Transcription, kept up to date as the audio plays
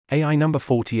AI number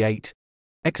 48.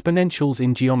 Exponentials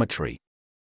in Geometry.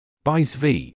 By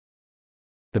Zvi.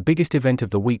 The biggest event of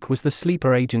the week was the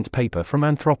Sleeper Agents paper from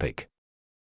Anthropic.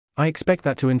 I expect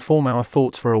that to inform our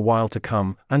thoughts for a while to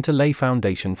come, and to lay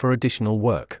foundation for additional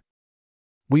work.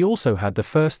 We also had the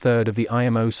first third of the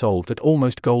IMO solved at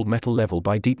almost gold medal level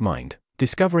by DeepMind,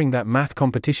 discovering that math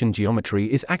competition geometry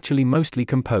is actually mostly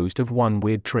composed of one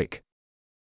weird trick.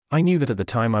 I knew that at the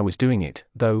time I was doing it,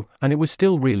 though, and it was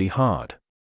still really hard.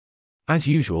 As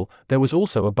usual, there was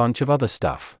also a bunch of other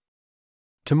stuff.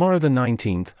 Tomorrow the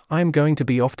 19th, I am going to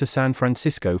be off to San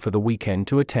Francisco for the weekend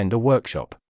to attend a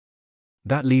workshop.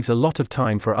 That leaves a lot of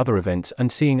time for other events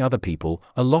and seeing other people,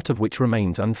 a lot of which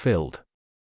remains unfilled.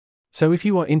 So if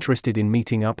you are interested in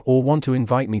meeting up or want to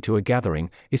invite me to a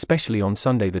gathering, especially on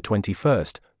Sunday the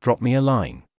 21st, drop me a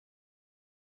line.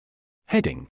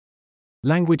 Heading: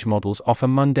 Language models offer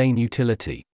mundane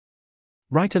utility.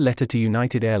 Write a letter to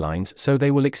United Airlines so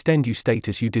they will extend you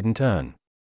status you didn't earn.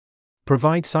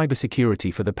 Provide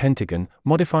cybersecurity for the Pentagon,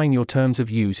 modifying your terms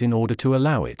of use in order to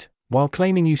allow it, while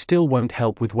claiming you still won't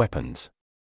help with weapons.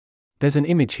 There's an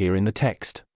image here in the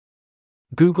text.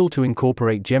 Google to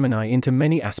incorporate Gemini into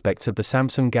many aspects of the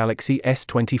Samsung Galaxy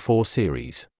S24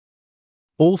 series.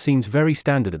 All seems very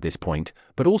standard at this point,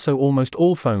 but also almost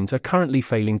all phones are currently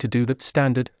failing to do the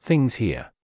standard things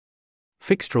here.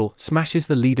 Fixtral smashes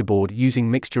the leaderboard using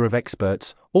mixture of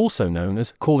experts, also known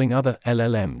as calling other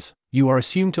LLMs, you are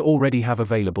assumed to already have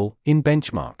available, in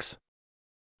benchmarks.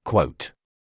 Quote.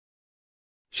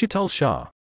 Shital Shah.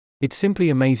 It's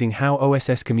simply amazing how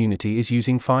OSS community is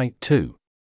using Phi, too.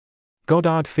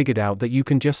 Goddard figured out that you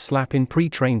can just slap in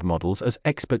pre-trained models as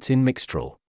experts in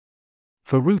Mixtral.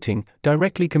 For routing,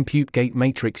 directly compute gate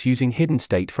matrix using hidden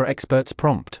state for experts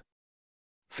prompt.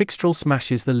 Fixtral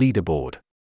smashes the leaderboard.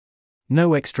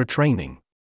 No extra training.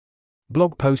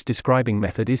 Blog post describing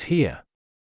method is here.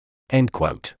 End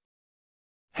quote.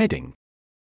 Heading: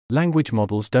 Language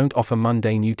models don't offer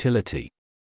mundane utility.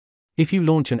 If you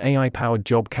launch an AI-powered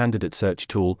job candidate search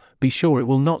tool, be sure it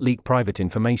will not leak private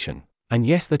information, and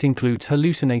yes, that includes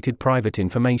hallucinated private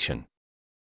information.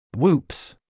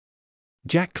 Whoops.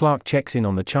 Jack Clark checks in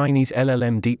on the Chinese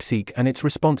LLM DeepSeek and its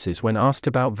responses when asked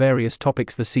about various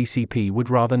topics the CCP would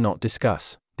rather not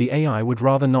discuss. The AI would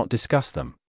rather not discuss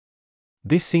them.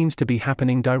 This seems to be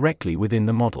happening directly within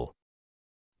the model.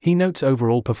 He notes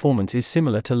overall performance is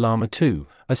similar to Llama 2,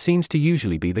 as seems to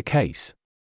usually be the case.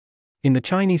 In the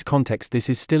Chinese context this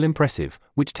is still impressive,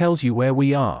 which tells you where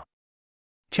we are.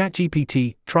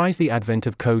 ChatGPT tries the advent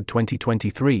of Code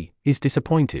 2023, is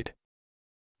disappointed.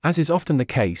 As is often the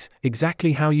case,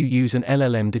 exactly how you use an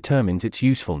LLM determines its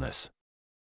usefulness.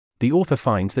 The author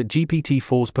finds that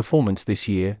GPT-4's performance this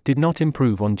year did not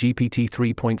improve on GPT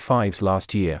 3.5's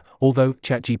last year, although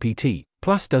ChatGPT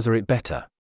Plus does it better.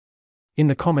 In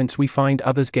the comments we find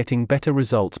others getting better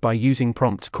results by using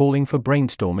prompts calling for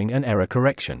brainstorming and error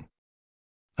correction.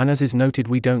 And as is noted,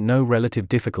 we don't know relative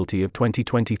difficulty of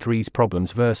 2023's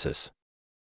problems versus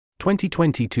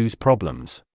 2022's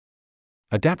problems.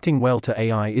 Adapting well to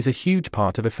AI is a huge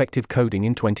part of effective coding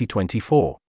in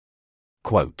 2024.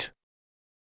 Quote.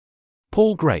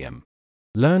 Paul Graham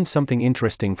learned something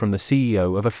interesting from the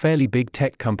CEO of a fairly big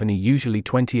tech company. Usually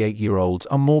 28-year-olds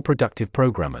are more productive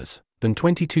programmers than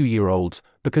 22-year-olds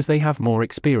because they have more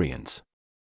experience.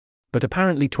 But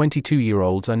apparently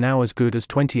 22-year-olds are now as good as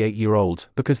 28-year-olds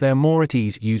because they are more at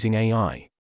ease using AI.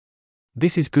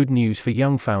 This is good news for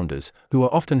young founders, who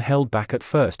are often held back at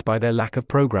first by their lack of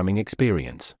programming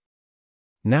experience.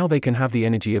 Now they can have the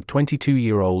energy of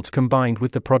 22-year-olds combined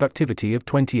with the productivity of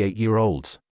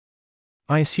 28-year-olds.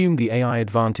 I assume the AI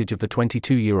advantage of the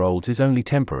 22-year-olds is only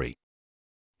temporary.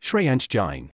 Shreyansh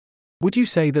Jain. Would you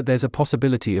say that there's a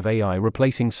possibility of AI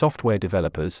replacing software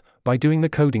developers by doing the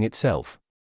coding itself?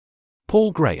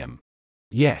 Paul Graham.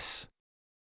 Yes.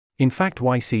 In fact,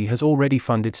 YC has already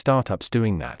funded startups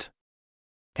doing that.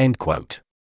 End quote.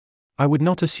 I would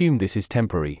not assume this is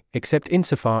temporary, except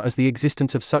insofar as the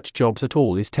existence of such jobs at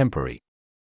all is temporary.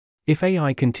 If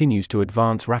AI continues to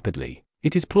advance rapidly,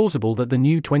 it is plausible that the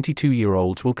new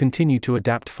 22-year-olds will continue to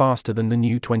adapt faster than the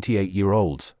new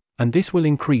 28-year-olds, and this will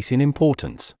increase in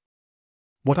importance.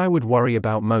 What I would worry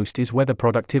about most is whether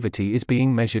productivity is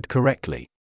being measured correctly.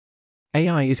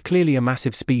 AI is clearly a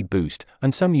massive speed boost,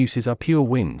 and some uses are pure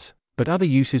wins, but other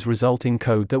uses result in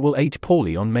code that will age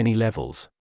poorly on many levels.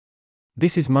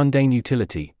 This is mundane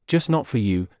utility, just not for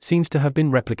you, seems to have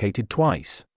been replicated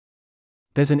twice.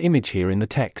 There's an image here in the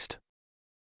text.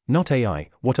 Not AI,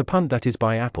 what a punt that is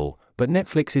by Apple, but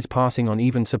Netflix is passing on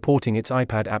even supporting its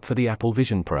iPad app for the Apple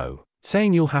Vision Pro,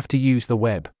 saying you'll have to use the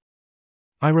web.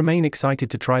 I remain excited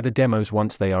to try the demos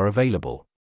once they are available.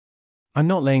 I'm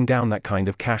not laying down that kind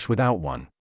of cash without one.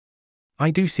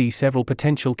 I do see several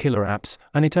potential killer apps,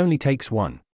 and it only takes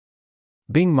one.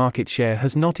 Bing market share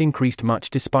has not increased much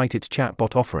despite its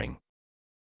chatbot offering.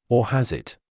 Or has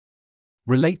it?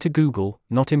 Relate to Google,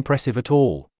 not impressive at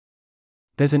all.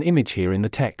 There's an image here in the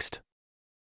text.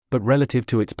 But relative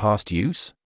to its past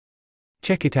use?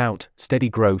 Check it out, steady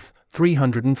growth,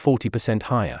 340%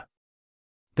 higher.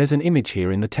 There's an image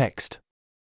here in the text.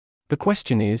 The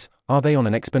question is, are they on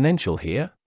an exponential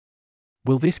here?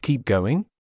 Will this keep going?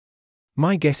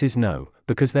 My guess is no,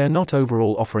 because they're not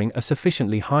overall offering a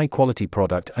sufficiently high-quality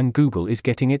product and Google is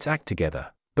getting its act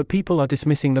together, but people are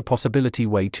dismissing the possibility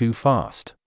way too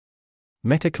fast.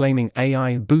 Meta claiming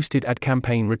AI boosted ad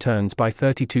campaign returns by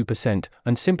 32%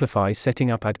 and simplifies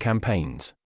setting up ad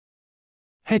campaigns.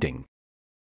 Heading: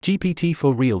 GPT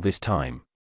for real this time.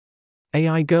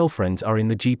 AI girlfriends are in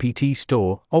the GPT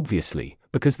store, obviously,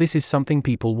 because this is something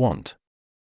people want.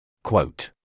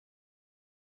 Quote: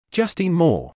 Justine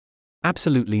Moore.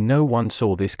 Absolutely no one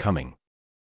saw this coming.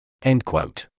 End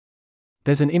quote.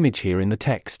 There's an image here in the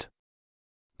text.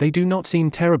 They do not seem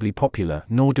terribly popular,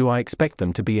 nor do I expect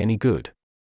them to be any good.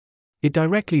 It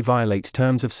directly violates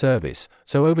terms of service,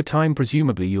 so over time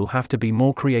presumably you'll have to be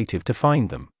more creative to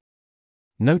find them.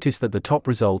 Notice that the top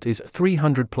result is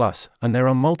 300 plus, and there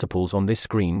are multiples on this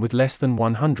screen with less than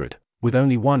 100, with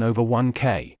only 1 over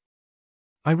 1k.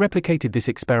 I replicated this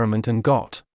experiment and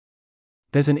got.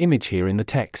 There's an image here in the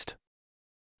text.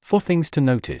 4 things to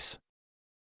notice.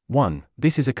 1.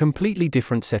 This is a completely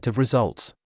different set of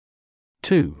results.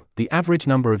 2. The average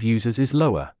number of users is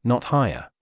lower, not higher.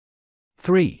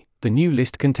 3. The new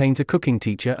list contains a cooking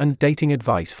teacher and dating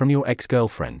advice from your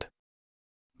ex-girlfriend.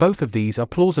 Both of these are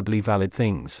plausibly valid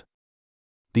things.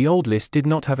 The old list did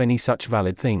not have any such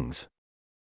valid things.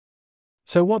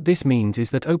 So what this means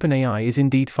is that OpenAI is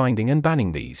indeed finding and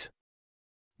banning these.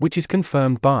 Which is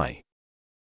confirmed by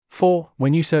 4.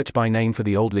 When you search by name for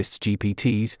the old list's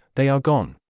GPTs, they are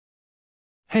gone.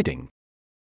 Heading: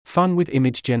 Fun with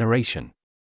image generation.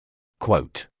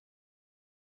 Quote: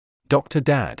 Dr.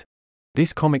 Dad.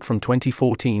 This comic from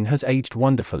 2014 has aged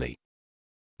wonderfully.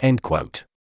 End quote.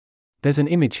 There's an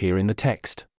image here in the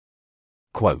text.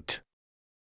 Quote: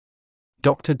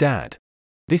 Dr. Dad.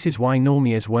 This is why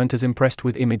normies weren't as impressed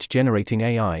with image generating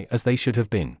AI as they should have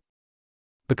been.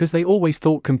 Because they always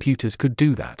thought computers could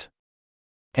do that.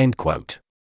 End quote.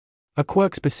 A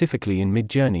quirk specifically in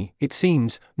Midjourney, it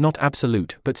seems, not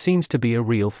absolute, but seems to be a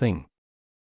real thing.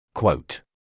 Quote: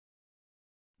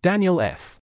 Daniel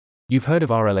F. You've heard of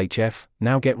RLHF,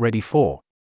 now get ready for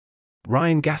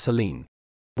Ryan Gasoline.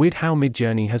 Weird how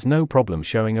Midjourney has no problem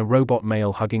showing a robot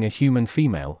male hugging a human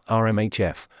female,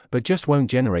 RMHF, but just won't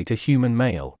generate a human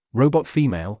male, robot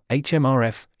female,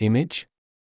 HMRF, image?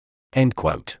 End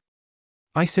quote.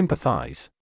 I sympathize.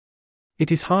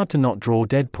 It is hard to not draw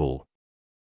Deadpool.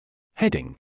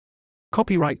 Heading: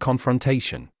 Copyright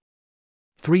confrontation.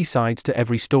 3 sides to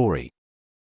every story.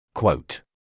 Quote: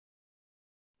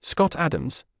 Scott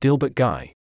Adams, Dilbert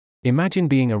Guy. Imagine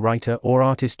being a writer or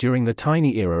artist during the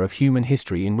tiny era of human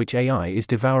history in which AI is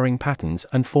devouring patterns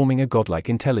and forming a godlike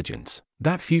intelligence.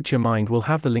 That future mind will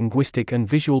have the linguistic and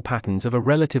visual patterns of a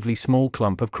relatively small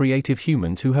clump of creative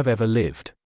humans who have ever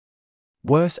lived.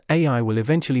 Worse, AI will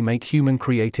eventually make human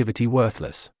creativity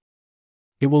worthless.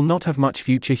 It will not have much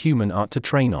future human art to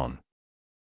train on.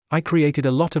 I created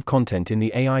a lot of content in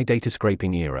the AI data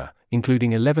scraping era,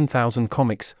 including 11,000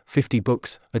 comics, 50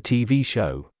 books, a TV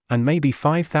show, and maybe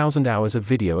 5,000 hours of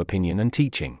video opinion and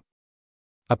teaching.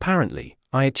 Apparently,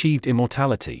 I achieved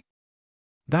immortality.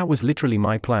 That was literally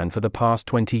my plan for the past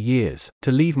 20 years,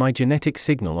 to leave my genetic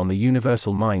signal on the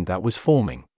universal mind that was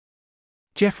forming.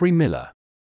 Jeffrey Miller.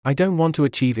 I don't want to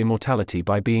achieve immortality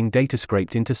by being data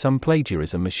scraped into some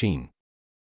plagiarism machine.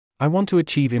 I want to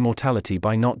achieve immortality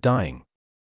by not dying.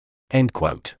 End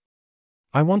quote.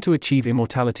 I want to achieve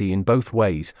immortality in both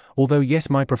ways, although yes,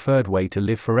 my preferred way to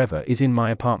live forever is in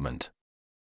my apartment.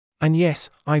 And yes,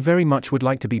 I very much would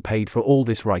like to be paid for all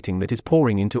this writing that is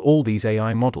pouring into all these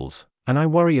AI models, and I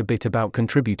worry a bit about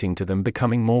contributing to them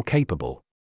becoming more capable.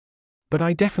 But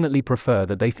I definitely prefer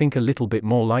that they think a little bit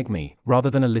more like me,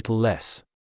 rather than a little less.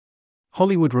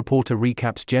 Hollywood Reporter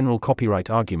recaps general copyright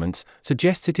arguments,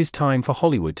 suggests it is time for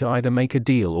Hollywood to either make a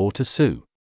deal or to sue.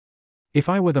 If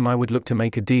I were them, I would look to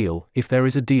make a deal, if there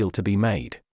is a deal to be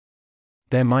made.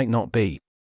 There might not be.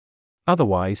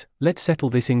 Otherwise, let's settle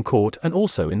this in court and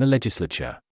also in the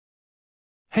legislature.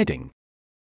 Heading: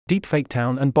 Deepfake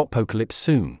Town and Botpocalypse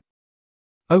soon.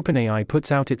 OpenAI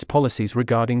puts out its policies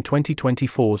regarding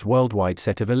 2024's worldwide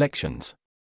set of elections.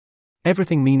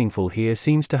 Everything meaningful here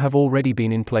seems to have already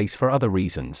been in place for other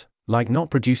reasons, like not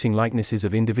producing likenesses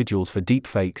of individuals for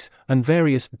deepfakes, and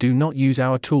various "do not use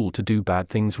our tool to do bad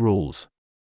things" rules.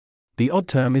 The odd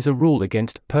term is a rule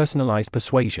against personalized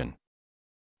persuasion.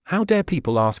 How dare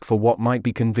people ask for what might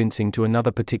be convincing to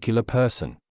another particular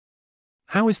person?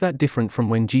 How is that different from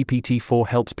when GPT-4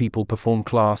 helps people perform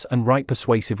class and write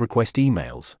persuasive request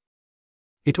emails?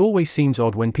 It always seems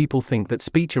odd when people think that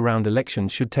speech around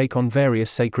elections should take on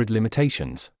various sacred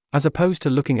limitations, as opposed to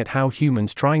looking at how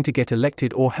humans trying to get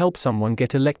elected or help someone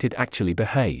get elected actually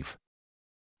behave.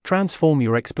 Transform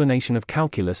your explanation of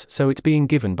calculus so it's being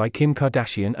given by Kim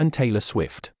Kardashian and Taylor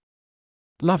Swift.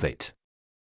 Love it.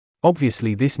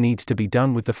 Obviously, this needs to be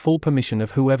done with the full permission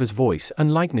of whoever's voice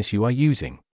and likeness you are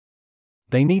using.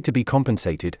 They need to be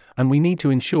compensated, and we need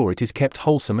to ensure it is kept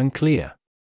wholesome and clear.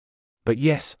 But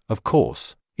yes, of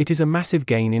course, it is a massive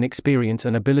gain in experience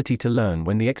and ability to learn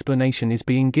when the explanation is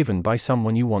being given by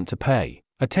someone you want to pay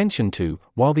attention to,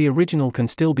 while the original can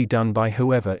still be done by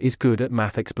whoever is good at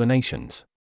math explanations.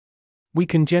 We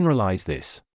can generalize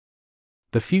this.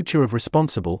 The future of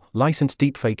responsible, licensed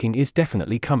deepfaking is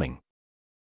definitely coming.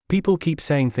 People keep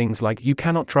saying things like you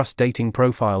cannot trust dating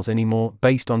profiles anymore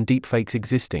based on deepfakes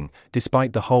existing,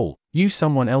 despite the whole use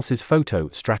someone else's photo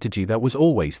strategy that was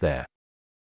always there.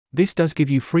 This does give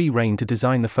you free rein to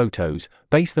design the photos,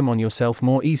 base them on yourself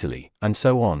more easily, and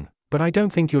so on, but I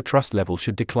don't think your trust level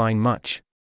should decline much.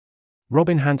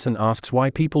 Robin Hanson asks why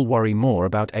people worry more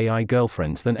about AI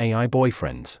girlfriends than AI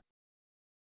boyfriends.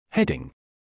 Heading: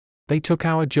 They took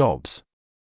our jobs.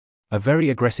 A very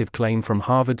aggressive claim from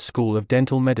Harvard School of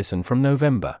Dental Medicine from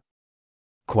November.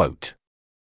 Quote: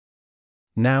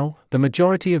 Now, the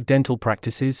majority of dental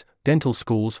practices, dental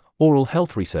schools, oral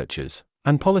health researchers,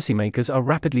 and policymakers are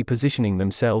rapidly positioning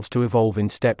themselves to evolve in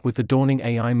step with the dawning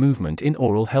AI movement in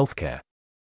oral healthcare.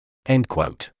 End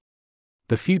quote.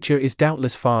 The future is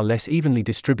doubtless far less evenly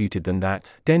distributed than that.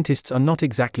 Dentists are not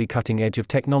exactly cutting edge of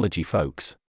technology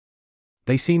folks.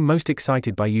 They seem most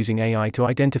excited by using AI to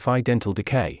identify dental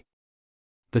decay.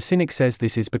 The cynic says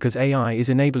this is because AI is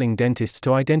enabling dentists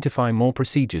to identify more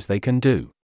procedures they can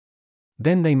do.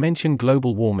 Then they mention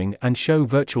global warming and show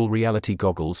virtual reality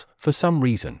goggles, for some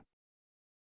reason.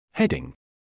 Heading: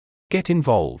 Get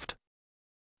involved.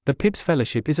 The PIBS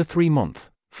Fellowship is a 3-month,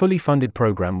 fully funded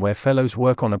program where fellows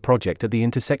work on a project at the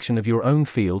intersection of your own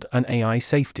field and AI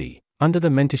safety, under the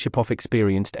mentorship of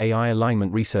experienced AI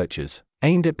alignment researchers,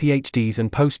 aimed at PhDs and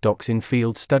postdocs in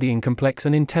fields studying complex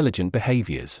and intelligent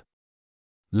behaviors.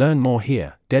 Learn more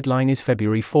here. Deadline is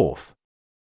February 4th.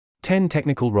 10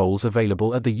 technical roles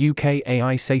available at the UK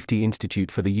AI Safety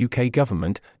Institute for the UK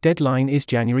government. Deadline is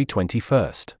January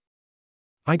 21st.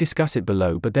 I discuss it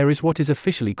below, but there is what is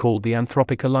officially called the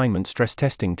Anthropic Alignment Stress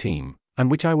Testing Team, and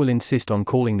which I will insist on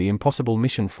calling the Impossible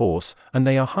Mission Force, and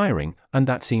they are hiring, and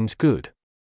that seems good.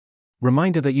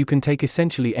 Reminder that you can take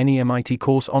essentially any MIT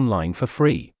course online for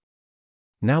free.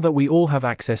 Now that we all have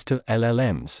access to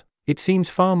LLMs, it seems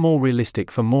far more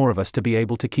realistic for more of us to be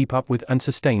able to keep up with and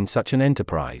sustain such an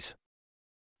enterprise.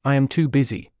 I am too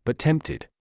busy, but tempted.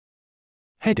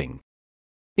 Heading: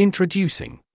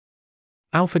 Introducing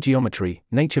Alpha Geometry,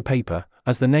 Nature paper.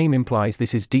 As the name implies,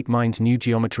 this is DeepMind's new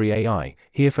geometry AI,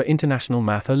 here for International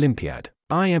Math Olympiad,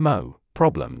 IMO,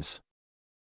 problems.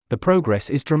 The progress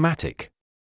is dramatic.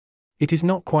 It is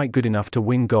not quite good enough to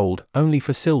win gold, only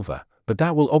for silver, but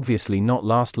that will obviously not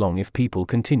last long if people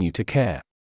continue to care.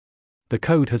 The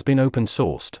code has been open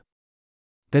sourced.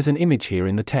 There's an image here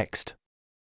in the text.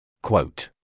 Quote: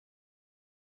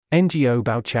 NGO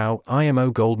Bao Chao,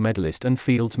 IMO gold medalist and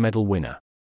Fields Medal winner.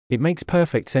 It makes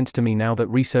perfect sense to me now that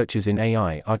researchers in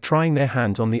AI are trying their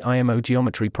hands on the IMO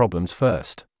geometry problems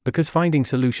first, because finding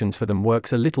solutions for them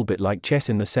works a little bit like chess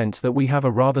in the sense that we have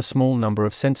a rather small number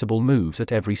of sensible moves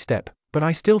at every step, but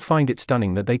I still find it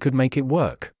stunning that they could make it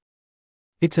work.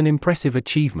 It's an impressive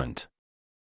achievement.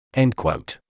 End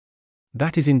quote.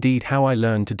 That is indeed how I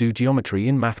learned to do geometry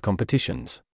in math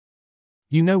competitions.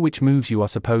 You know which moves you are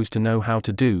supposed to know how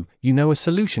to do, you know a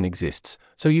solution exists,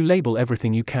 so you label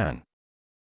everything you can.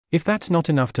 If that's not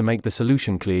enough to make the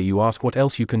solution clear, you ask what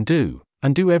else you can do,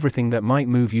 and do everything that might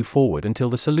move you forward until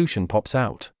the solution pops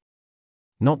out.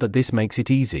 Not that this makes it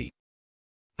easy.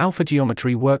 Alpha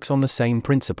geometry works on the same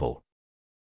principle.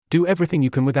 Do everything you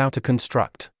can without a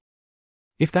construct.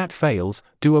 If that fails,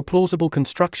 do a plausible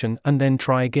construction and then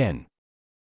try again.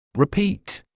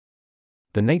 Repeat.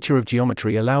 The nature of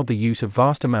geometry allowed the use of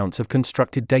vast amounts of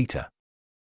constructed data.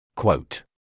 Quote: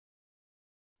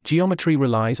 Geometry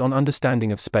relies on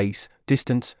understanding of space,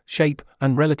 distance, shape,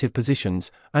 and relative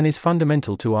positions, and is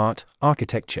fundamental to art,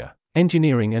 architecture,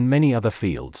 engineering, and many other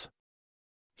fields.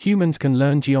 Humans can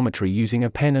learn geometry using a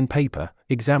pen and paper,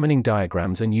 examining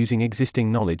diagrams and using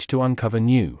existing knowledge to uncover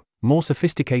new, more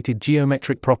sophisticated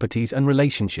geometric properties and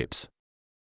relationships.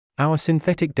 Our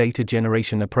synthetic data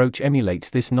generation approach emulates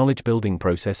this knowledge-building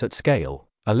process at scale,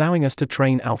 allowing us to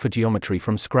train alpha geometry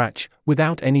from scratch,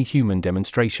 without any human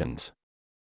demonstrations.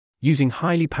 Using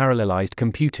highly parallelized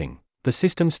computing, the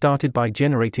system started by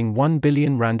generating 1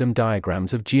 billion random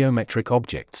diagrams of geometric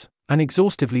objects, and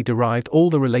exhaustively derived all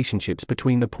the relationships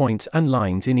between the points and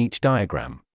lines in each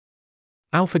diagram.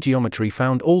 Alpha geometry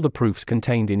found all the proofs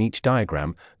contained in each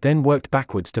diagram, then worked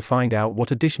backwards to find out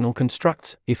what additional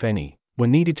constructs, if any, were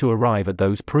needed to arrive at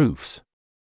those proofs.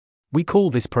 We call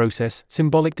this process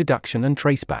symbolic deduction and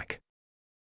traceback.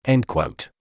 End quote.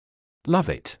 Love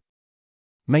it.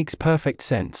 Makes perfect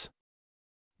sense.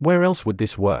 Where else would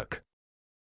this work?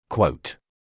 Quote.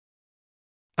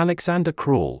 Alexander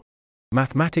Krull.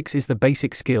 Mathematics is the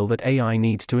basic skill that AI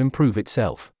needs to improve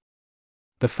itself.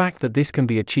 The fact that this can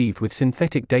be achieved with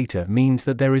synthetic data means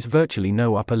that there is virtually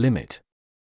no upper limit.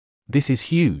 This is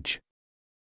huge.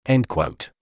 End quote.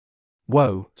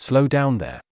 Whoa, slow down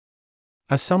there.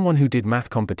 As someone who did math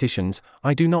competitions,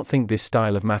 I do not think this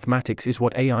style of mathematics is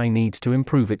what AI needs to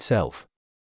improve itself.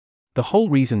 The whole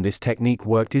reason this technique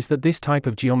worked is that this type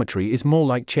of geometry is more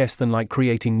like chess than like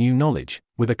creating new knowledge,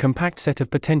 with a compact set of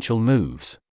potential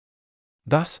moves.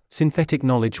 Thus, synthetic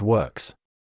knowledge works.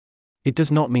 It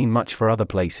does not mean much for other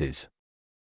places.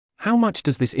 How much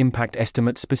does this impact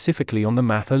estimate specifically on the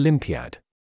Math Olympiad?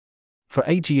 For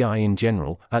AGI in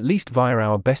general, at least via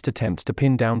our best attempts to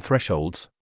pin down thresholds.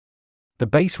 The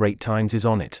base rate times is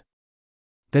on it.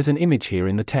 There's an image here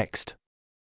in the text.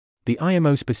 The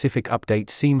IMO-specific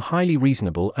updates seem highly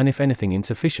reasonable and if anything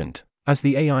insufficient, as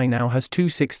the AI now has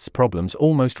 2/6 problems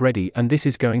almost ready and this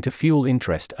is going to fuel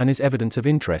interest and is evidence of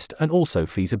interest and also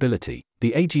feasibility.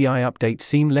 The AGI updates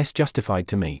seem less justified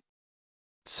to me.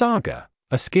 Saga,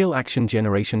 a skill action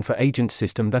generation for agent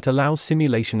system that allows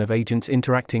simulation of agents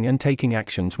interacting and taking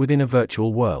actions within a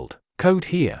virtual world. Code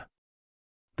here.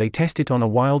 They test it on a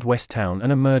Wild West town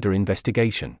and a murder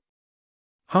investigation.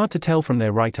 Hard to tell from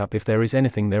their write-up if there is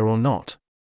anything there or not.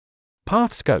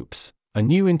 Path scopes, a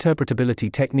new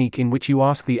interpretability technique in which you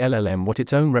ask the LLM what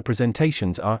its own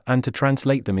representations are and to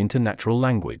translate them into natural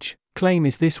language. Claim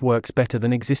is this works better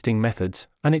than existing methods,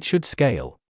 and it should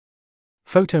scale.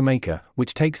 Photomaker,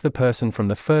 which takes the person from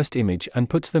the first image and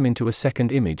puts them into a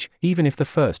second image, even if the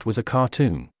first was a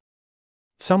cartoon.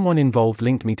 Someone involved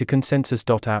linked me to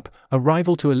Consensus.app, a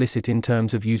rival to Elicit in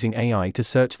terms of using AI to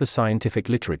search the scientific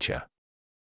literature.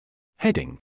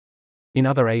 Heading. In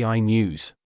other AI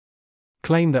news.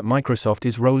 Claim that Microsoft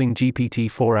is rolling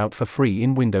GPT-4 out for free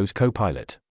in Windows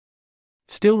Copilot.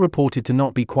 Still reported to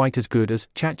not be quite as good as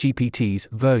ChatGPT's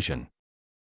version.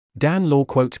 Dan Law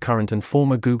quotes current and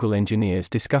former Google engineers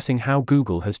discussing how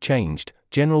Google has changed.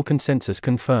 General consensus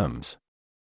confirms.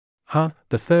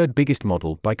 The third biggest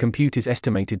model by compute is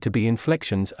estimated to be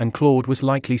Inflections and Claude was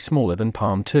likely smaller than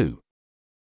Palm 2.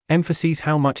 Emphasizes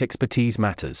how much expertise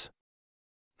matters.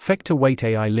 Vector weight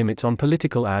AI limits on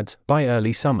political ads by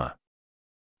early summer.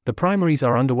 The primaries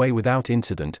are underway without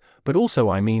incident, but also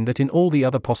I mean that in all the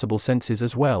other possible senses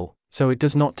as well, so it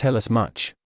does not tell us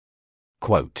much.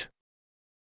 Quote.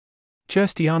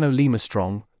 Cristiano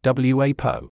Limastrong,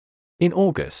 WAPO. In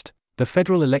August, the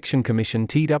Federal Election Commission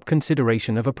teed up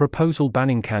consideration of a proposal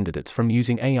banning candidates from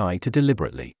using AI to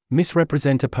deliberately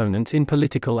misrepresent opponents in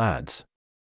political ads.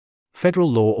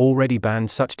 Federal law already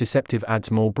bans such deceptive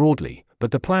ads more broadly, but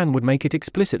the plan would make it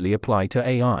explicitly apply to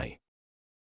AI.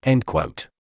 End quote.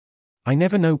 I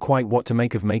never know quite what to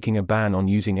make of making a ban on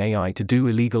using AI to do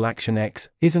illegal action X.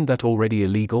 Isn't that already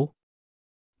illegal?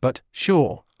 But,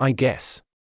 sure, I guess.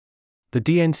 The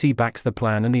DNC backs the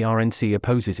plan and the RNC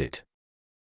opposes it.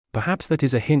 Perhaps that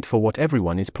is a hint for what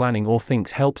everyone is planning or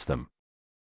thinks helps them.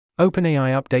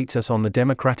 OpenAI updates us on the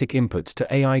democratic inputs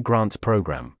to AI grants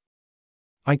program.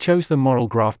 I chose the Moral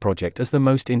Graph project as the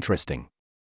most interesting.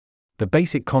 The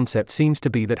basic concept seems to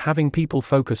be that having people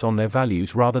focus on their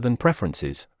values rather than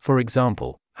preferences, for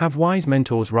example, have wise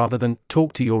mentors rather than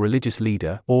talk to your religious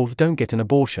leader or don't get an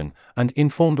abortion, and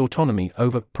informed autonomy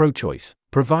over pro-choice,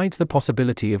 provides the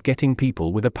possibility of getting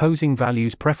people with opposing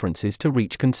values preferences to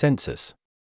reach consensus.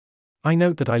 I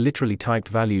note that I literally typed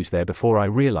values there before I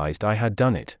realized I had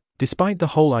done it, despite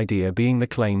the whole idea being the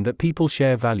claim that people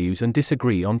share values and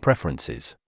disagree on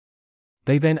preferences.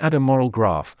 They then add a moral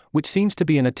graph, which seems to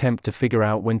be an attempt to figure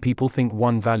out when people think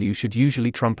one value should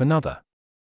usually trump another.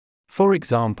 For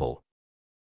example,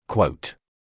 quote,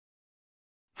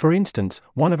 for instance,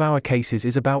 one of our cases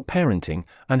is about parenting,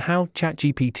 and how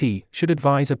ChatGPT should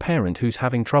advise a parent who's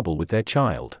having trouble with their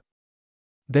child.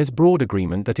 There's broad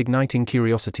agreement that igniting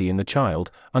curiosity in the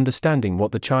child, understanding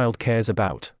what the child cares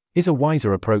about, is a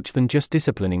wiser approach than just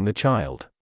disciplining the child.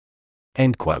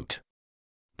 End quote.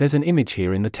 There's an image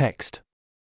here in the text.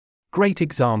 Great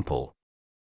example.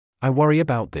 I worry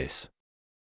about this.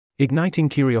 Igniting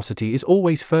curiosity is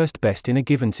always first best in a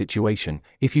given situation,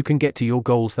 if you can get to your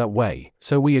goals that way,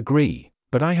 so we agree,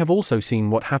 but I have also seen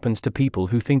what happens to people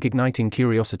who think igniting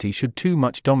curiosity should too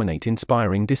much dominate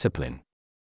inspiring discipline.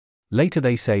 Later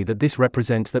they say that this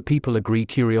represents that people agree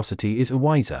curiosity is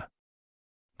wiser.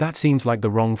 That seems like the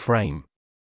wrong frame.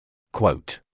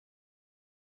 Quote.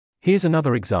 Here's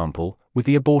another example, with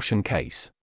the abortion case.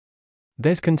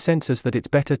 There's consensus that it's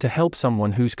better to help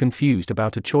someone who's confused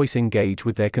about a choice engage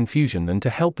with their confusion than to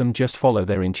help them just follow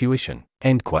their intuition.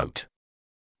 End quote.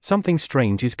 Something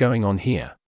strange is going on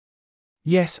here.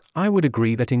 Yes, I would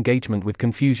agree that engagement with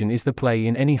confusion is the play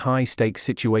in any high-stakes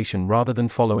situation rather than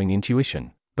following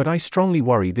intuition, but I strongly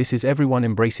worry this is everyone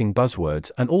embracing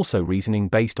buzzwords and also reasoning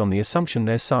based on the assumption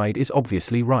their side is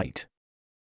obviously right.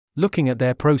 Looking at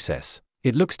their process,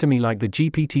 it looks to me like the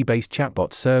GPT-based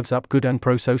chatbot serves up good and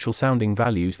pro-social sounding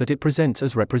values that it presents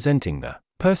as representing the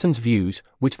person's views,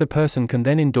 which the person can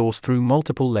then endorse through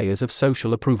multiple layers of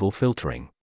social approval filtering.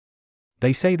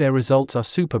 They say their results are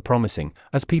super promising,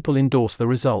 as people endorse the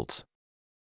results.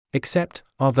 Except,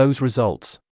 are those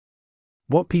results?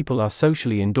 What people are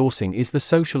socially endorsing is the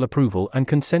social approval and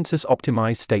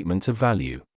consensus-optimized statements of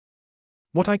value.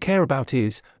 What I care about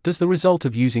is, does the result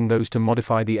of using those to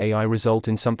modify the AI result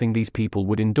in something these people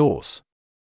would endorse?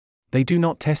 They do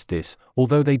not test this,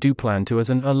 although they do plan to as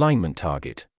an alignment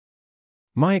target.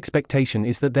 My expectation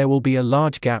is that there will be a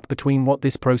large gap between what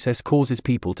this process causes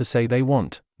people to say they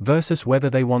want, versus whether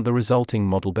they want the resulting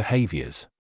model behaviors.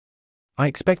 I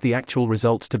expect the actual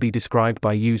results to be described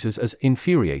by users as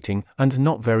infuriating and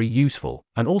not very useful,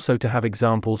 and also to have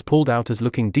examples pulled out as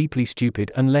looking deeply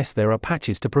stupid unless there are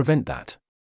patches to prevent that.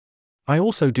 I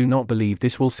also do not believe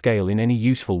this will scale in any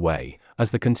useful way, as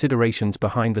the considerations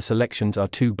behind the selections are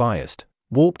too biased,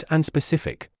 warped and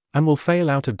specific, and will fail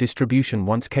out of distribution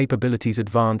once capabilities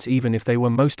advance even if they were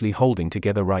mostly holding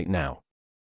together right now.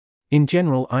 In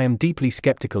general, I am deeply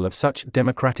skeptical of such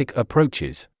democratic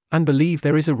approaches, and believe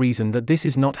there is a reason that this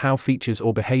is not how features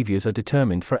or behaviors are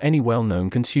determined for any well-known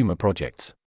consumer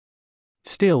projects.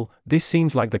 Still, this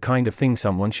seems like the kind of thing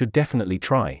someone should definitely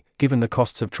try, given the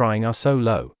costs of trying are so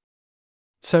low.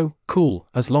 So, cool,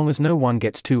 as long as no one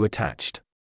gets too attached.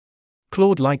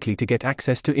 Claude likely to get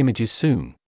access to images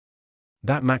soon.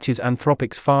 That matches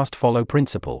Anthropic's fast follow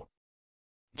principle.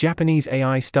 Japanese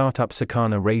AI startup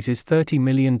Sakana raises $30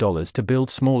 million to build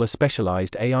smaller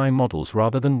specialized AI models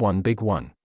rather than one big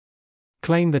one.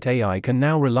 Claim that AI can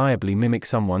now reliably mimic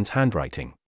someone's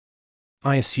handwriting.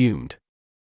 I assumed.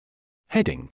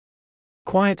 Heading.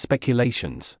 Quiet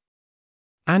speculations.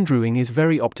 Andrew Ng is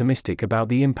very optimistic about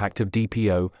the impact of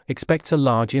DPO, expects a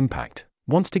large impact,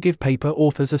 wants to give paper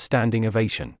authors a standing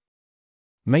ovation.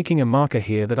 Making a marker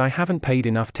here that I haven't paid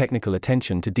enough technical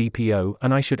attention to DPO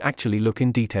and I should actually look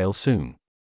in detail soon.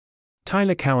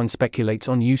 Tyler Cowen speculates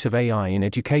on use of AI in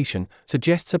education,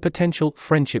 suggests a potential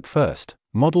friendship first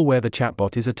model where the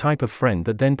chatbot is a type of friend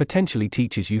that then potentially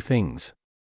teaches you things.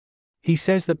 He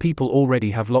says that people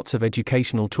already have lots of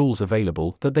educational tools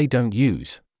available that they don't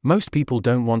use. Most people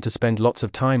don't want to spend lots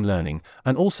of time learning,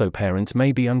 and also parents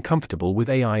may be uncomfortable with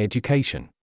AI education.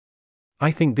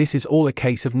 I think this is all a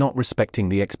case of not respecting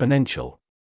the exponential.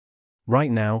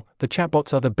 Right now, the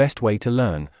chatbots are the best way to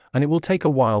learn, and it will take a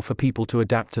while for people to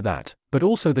adapt to that, but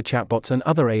also the chatbots and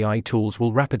other AI tools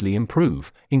will rapidly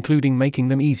improve, including making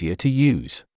them easier to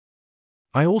use.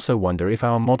 I also wonder if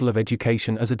our model of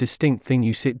education as a distinct thing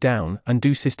you sit down and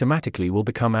do systematically will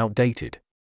become outdated.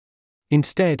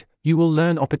 Instead, you will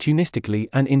learn opportunistically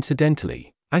and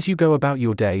incidentally, as you go about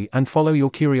your day and follow your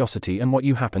curiosity and what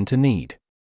you happen to need.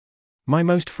 My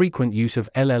most frequent use of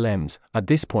LLMs, at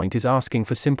this point, is asking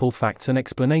for simple facts and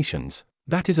explanations.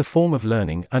 That is a form of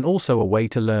learning and also a way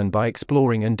to learn by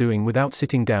exploring and doing without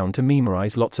sitting down to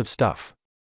memorize lots of stuff.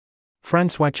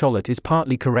 Francois Cholet is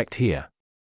partly correct here.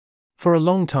 For a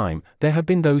long time, there have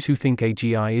been those who think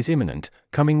AGI is imminent,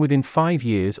 coming within 5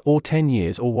 years or 10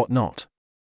 years or whatnot.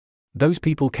 Those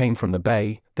people came from the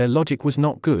Bay, their logic was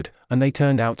not good, and they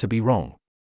turned out to be wrong.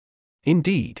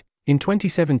 Indeed, in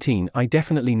 2017 I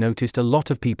definitely noticed a lot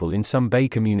of people in some Bay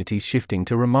communities shifting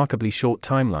to remarkably short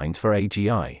timelines for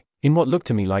AGI, in what looked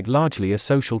to me like largely a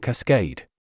social cascade.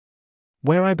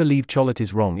 Where I believe Cholet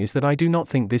is wrong is that I do not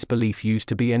think this belief used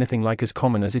to be anything like as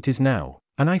common as it is now,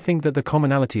 and I think that the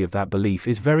commonality of that belief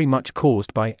is very much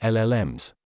caused by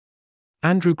LLMs.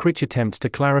 Andrew Critch attempts to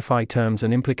clarify terms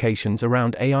and implications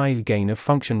around AI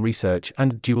gain-of-function research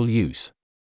and dual use.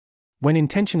 When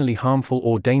intentionally harmful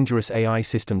or dangerous AI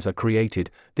systems are created,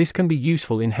 this can be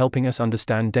useful in helping us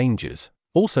understand dangers.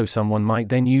 Also, someone might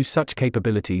then use such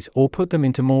capabilities or put them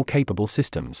into more capable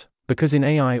systems, because in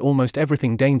AI almost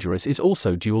everything dangerous is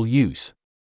also dual use.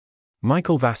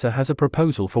 Michael Vassar has a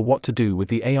proposal for what to do with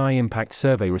the AI impact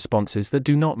survey responses that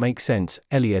do not make sense.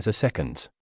 Eliezer Seconds.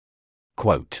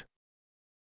 Quote.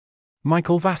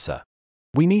 Michael Vassar.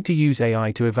 We need to use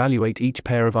AI to evaluate each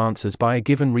pair of answers by a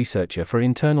given researcher for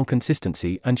internal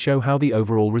consistency and show how the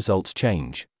overall results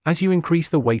change, as you increase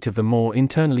the weight of the more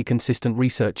internally consistent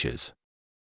researchers.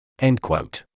 End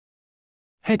quote.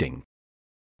 Heading.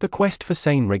 The quest for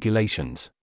sane regulations.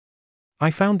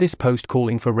 I found this post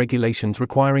calling for regulations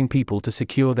requiring people to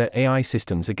secure their AI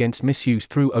systems against misuse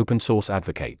through open source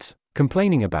advocates,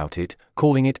 complaining about it,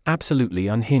 calling it absolutely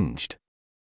unhinged.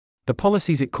 The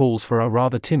policies it calls for are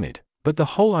rather timid, but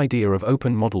the whole idea of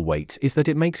open model weights is that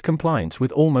it makes compliance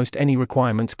with almost any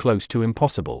requirements close to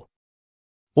impossible.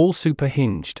 All super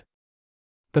hinged.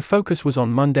 The focus was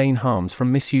on mundane harms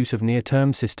from misuse of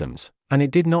near-term systems, and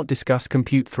it did not discuss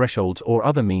compute thresholds or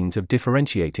other means of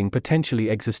differentiating potentially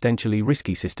existentially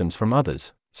risky systems from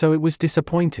others, so it was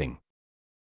disappointing.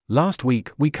 Last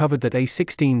week, we covered that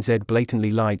A16Z blatantly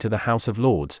lied to the House of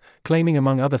Lords, claiming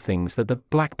among other things that the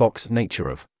black box nature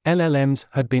of LLMs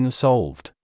had been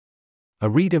solved. A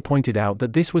reader pointed out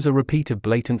that this was a repeat of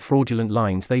blatant fraudulent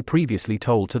lines they previously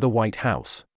told to the White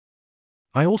House.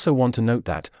 I also want to note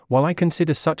that, while I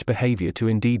consider such behavior to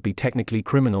indeed be technically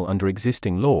criminal under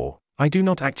existing law, I do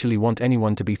not actually want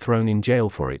anyone to be thrown in jail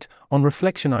for it. On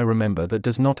reflection, I remember that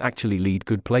does not actually lead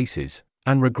good places,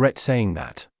 and regret saying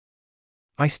that.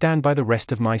 I stand by the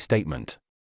rest of my statement.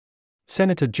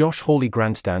 Senator Josh Hawley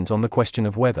grandstands on the question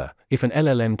of whether, if an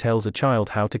LLM tells a child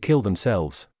how to kill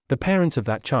themselves, the parents of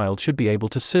that child should be able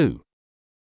to sue.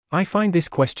 I find this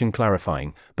question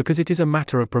clarifying, because it is a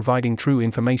matter of providing true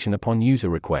information upon user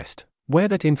request, where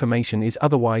that information is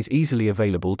otherwise easily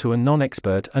available to a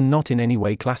non-expert and not in any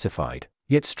way classified,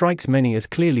 yet strikes many as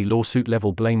clearly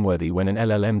lawsuit-level blameworthy when an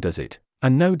LLM does it,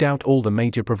 and no doubt all the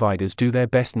major providers do their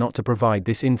best not to provide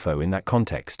this info in that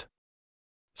context.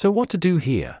 So what to do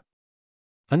here?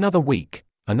 Another week,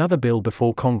 another bill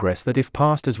before Congress that if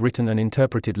passed as written and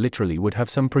interpreted literally would have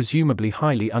some presumably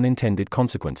highly unintended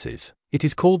consequences. It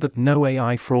is called the No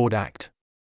AI Fraud Act.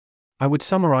 I would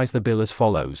summarize the bill as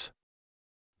follows.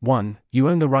 1. You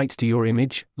own the rights to your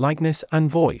image, likeness, and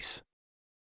voice.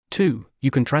 2.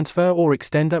 You can transfer or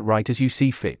extend that right as you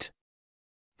see fit.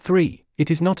 3. It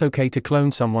is not okay to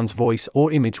clone someone's voice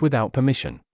or image without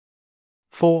permission.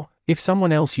 4. If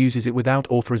someone else uses it without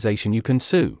authorization, you can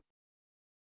sue.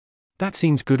 That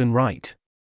seems good and right.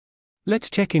 Let's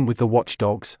check in with the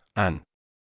watchdogs, and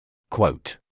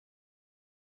quote.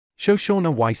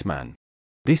 Shoshana Weissman.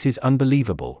 This is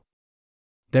unbelievable.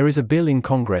 There is a bill in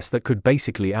Congress that could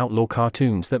basically outlaw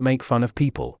cartoons that make fun of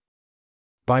people.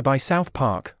 Bye-bye South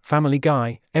Park, Family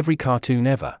Guy, every cartoon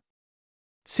ever.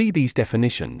 See these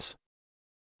definitions.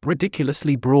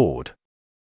 Ridiculously broad.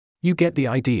 You get the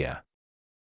idea.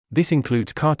 This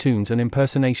includes cartoons and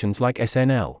impersonations like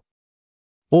SNL.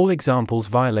 All examples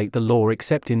violate the law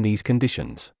except in these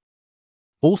conditions.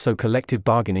 Also, collective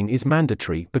bargaining is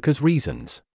mandatory because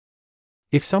reasons.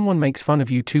 If someone makes fun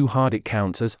of you too hard, it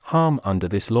counts as harm under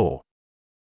this law.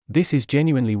 This is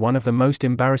genuinely one of the most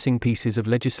embarrassing pieces of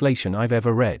legislation I've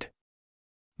ever read.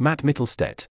 Matt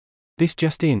Mittelstedt. This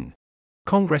just in.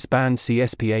 Congress bans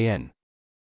CSPAN.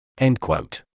 End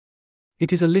quote.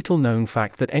 It is a little-known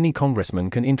fact that any congressman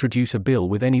can introduce a bill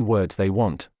with any words they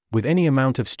want, with any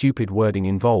amount of stupid wording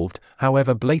involved,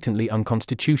 however blatantly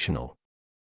unconstitutional.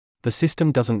 The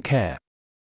system doesn't care.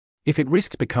 If it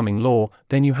risks becoming law,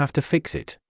 then you have to fix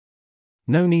it.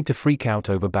 No need to freak out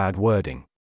over bad wording.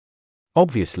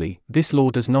 Obviously, this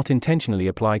law does not intentionally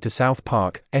apply to South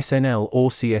Park, SNL, or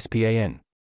CSPAN.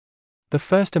 The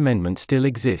First Amendment still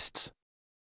exists.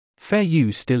 Fair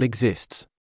use still exists.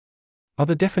 Are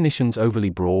the definitions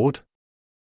overly broad?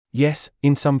 Yes,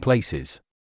 in some places.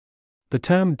 The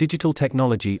term digital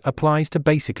technology applies to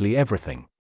basically everything.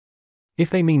 If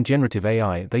they mean generative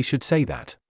AI, they should say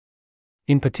that.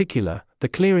 In particular, the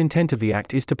clear intent of the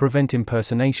act is to prevent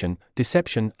impersonation,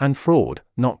 deception, and fraud,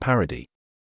 not parody.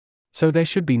 So there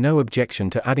should be no objection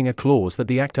to adding a clause that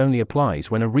the act only applies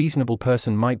when a reasonable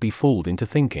person might be fooled into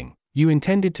thinking you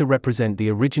intended to represent the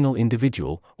original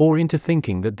individual, or into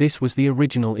thinking that this was the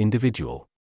original individual.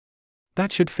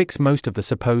 That should fix most of the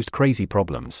supposed crazy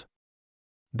problems.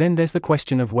 Then there's the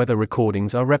question of whether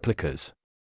recordings are replicas.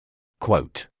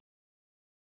 Quote.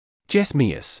 Jess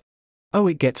Mears. Oh,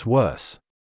 it gets worse.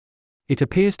 It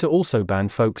appears to also ban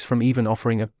folks from even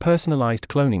offering a personalized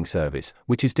cloning service,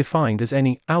 which is defined as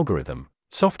any algorithm,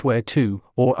 software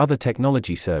or other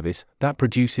technology service that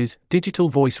produces digital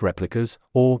voice replicas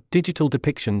or digital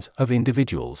depictions of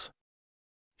individuals.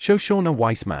 Shoshana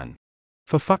Weissman.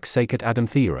 For fuck's sake at Adam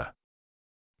Thera.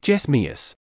 Jess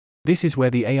Mears. This is where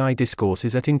the AI discourse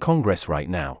is at in Congress right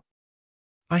now.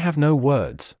 I have no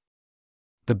words.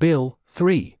 The bill,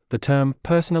 3, the term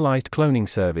personalized cloning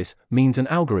service means an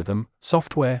algorithm,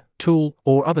 software, tool,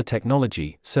 or other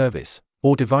technology, service,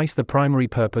 or device the primary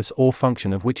purpose or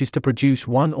function of which is to produce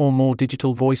one or more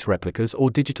digital voice replicas or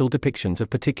digital depictions of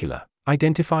particular,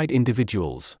 identified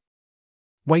individuals.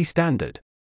 Way standard.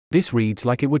 This reads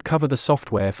like it would cover the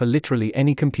software for literally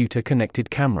any computer-connected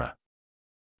camera.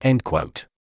 End quote.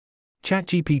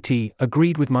 ChatGPT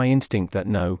agreed with my instinct that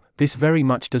no, this very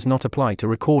much does not apply to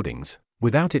recordings,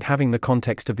 without it having the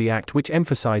context of the act which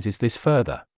emphasizes this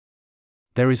further.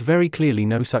 There is very clearly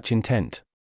no such intent.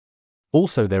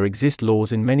 Also, there exist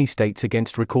laws in many states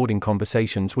against recording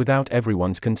conversations without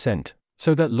everyone's consent,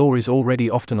 so that law is already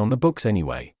often on the books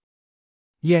anyway.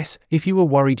 Yes, if you were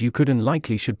worried, you could and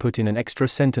likely should put in an extra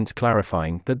sentence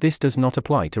clarifying that this does not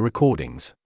apply to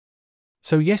recordings.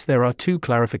 So yes, there are 2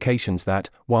 clarifications that,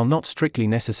 while not strictly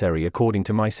necessary according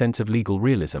to my sense of legal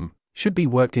realism, should be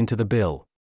worked into the bill.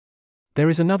 There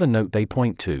is another note they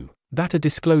point to, that a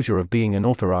disclosure of being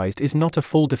unauthorized is not a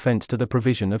full defense to the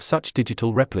provision of such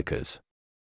digital replicas.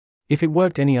 If it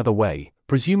worked any other way,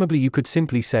 presumably you could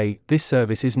simply say, this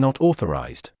service is not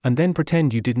authorized, and then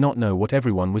pretend you did not know what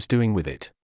everyone was doing with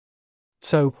it.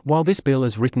 So, while this bill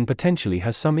as written potentially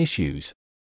has some issues,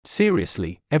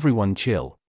 seriously, everyone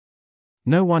chill.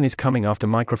 No one is coming after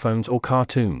microphones or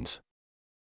cartoons.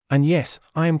 And yes,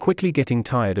 I am quickly getting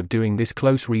tired of doing this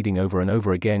close reading over and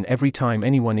over again every time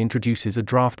anyone introduces a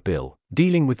draft bill,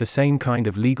 dealing with the same kind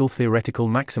of legal theoretical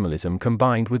maximalism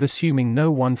combined with assuming no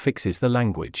one fixes the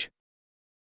language.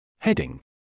 Heading: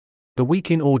 The Week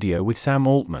in Audio with Sam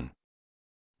Altman.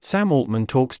 Sam Altman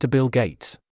talks to Bill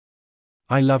Gates.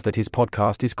 I love that his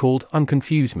podcast is called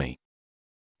Unconfuse Me.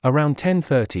 Around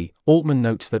 10:30, Altman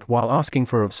notes that while asking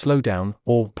for a slowdown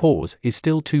or pause is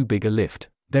still too big a lift,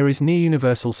 there is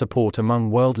near-universal support among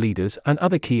world leaders and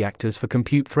other key actors for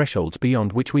compute thresholds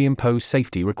beyond which we impose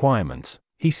safety requirements.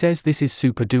 He says this is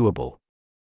super doable.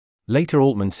 Later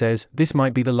Altman says, this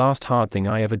might be the last hard thing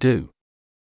I ever do.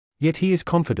 Yet he is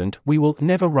confident we will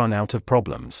never run out of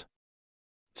problems.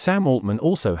 Sam Altman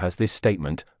also has this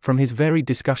statement from his varied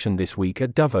discussion this week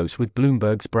at Davos with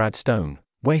Bloomberg's Brad Stone,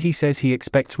 where he says he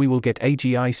expects we will get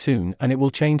AGI soon and it will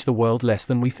change the world less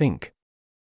than we think.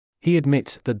 He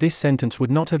admits that this sentence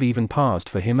would not have even parsed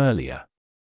for him earlier.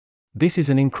 This is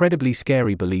an incredibly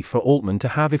scary belief for Altman to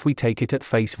have if we take it at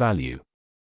face value.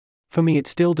 For me, it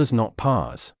still does not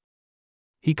parse.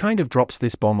 He kind of drops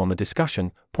this bomb on the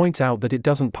discussion, points out that it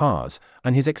doesn't parse,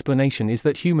 and his explanation is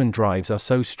that human drives are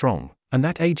so strong, and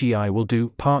that AGI will do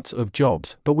parts of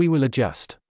jobs, but we will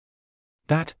adjust.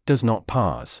 That does not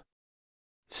parse.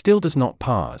 Still does not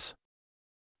parse.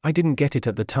 I didn't get it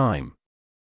at the time.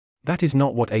 That is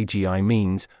not what AGI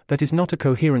means, that is not a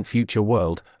coherent future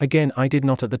world, again I did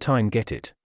not at the time get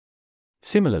it.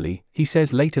 Similarly, he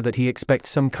says later that he expects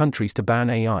some countries to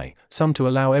ban AI, some to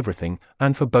allow everything,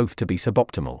 and for both to be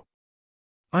suboptimal.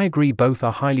 I agree both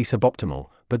are highly suboptimal,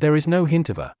 but there is no hint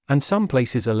of a, and some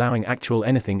places allowing actual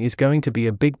anything is going to be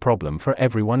a big problem for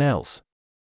everyone else.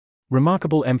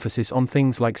 Remarkable emphasis on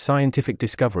things like scientific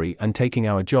discovery and taking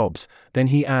our jobs, then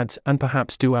he adds, and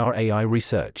perhaps do our AI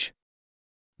research.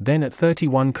 Then at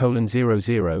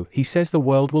 31:00, he says the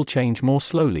world will change more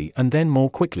slowly and then more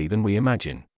quickly than we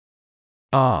imagine.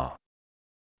 Ah.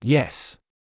 Yes.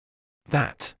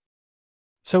 That.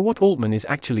 So what Altman is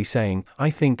actually saying,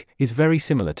 I think, is very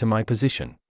similar to my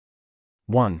position.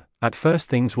 1. At first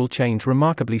things will change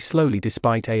remarkably slowly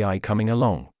despite AI coming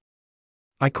along.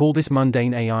 I call this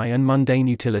mundane AI and mundane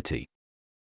utility.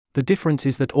 The difference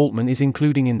is that Altman is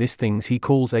including in this things he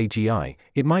calls AGI.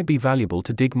 It might be valuable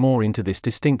to dig more into this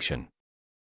distinction.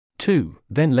 2.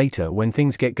 Then later when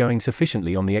things get going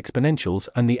sufficiently on the exponentials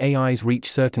and the AIs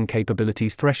reach certain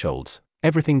capabilities thresholds,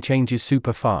 everything changes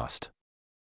super fast.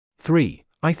 3.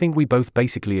 I think we both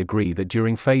basically agree that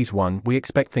during phase 1 we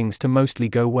expect things to mostly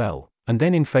go well, and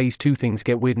then in phase 2 things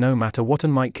get weird no matter what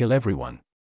and might kill everyone.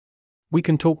 We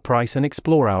can talk price and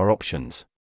explore our options.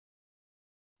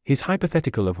 His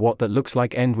hypothetical of what that looks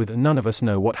like end with none of us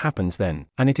know what happens then,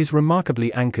 and it is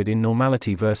remarkably anchored in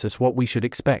normality versus what we should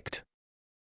expect.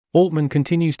 Altman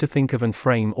continues to think of and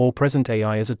frame all present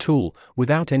AI as a tool,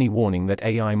 without any warning that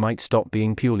AI might stop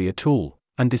being purely a tool,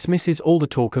 and dismisses all the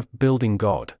talk of building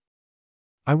God.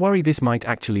 I worry this might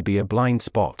actually be a blind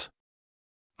spot.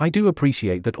 I do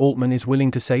appreciate that Altman is willing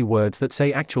to say words that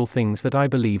say actual things that I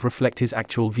believe reflect his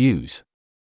actual views.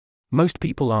 Most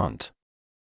people aren't.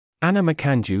 Anna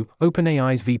Makanju,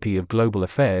 OpenAI's VP of Global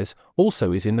Affairs,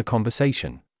 also is in the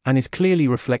conversation, and is clearly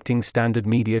reflecting standard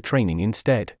media training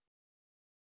instead.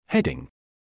 Heading: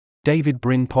 David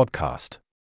Brin Podcast.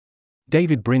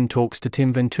 David Brin talks to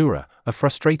Tim Ventura, a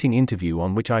frustrating interview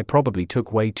on which I probably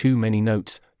took way too many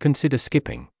notes, consider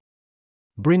skipping.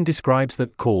 Brin describes the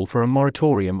call for a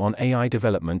moratorium on AI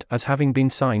development as having been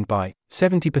signed by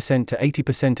 70% to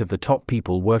 80% of the top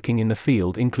people working in the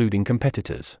field, including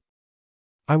competitors.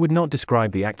 I would not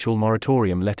describe the actual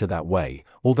moratorium letter that way,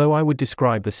 although I would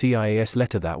describe the CIAS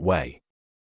letter that way.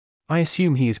 I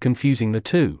assume he is confusing the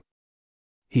two.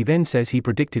 He then says he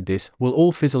predicted this will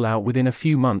all fizzle out within a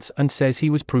few months and says he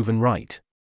was proven right.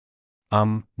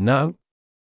 No?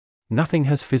 Nothing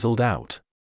has fizzled out.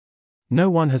 No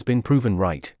one has been proven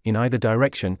right, in either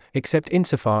direction, except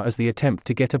insofar as the attempt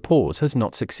to get a pause has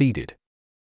not succeeded.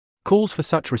 Calls for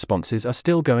such responses are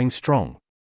still going strong.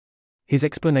 His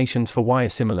explanations for why a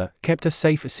similar, kept us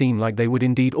safe seem like they would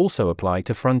indeed also apply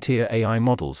to frontier AI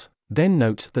models, then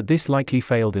notes that this likely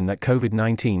failed in that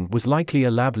COVID-19 was likely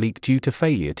a lab leak due to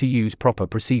failure to use proper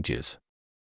procedures.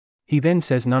 He then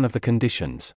says none of the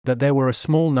conditions, that there were a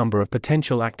small number of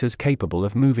potential actors capable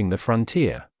of moving the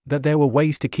frontier, that there were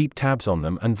ways to keep tabs on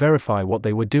them and verify what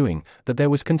they were doing, that there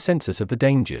was consensus of the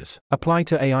dangers, apply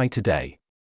to AI today.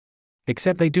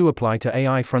 Except they do apply to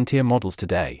AI frontier models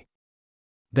today.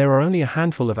 There are only a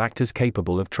handful of actors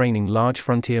capable of training large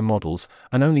frontier models,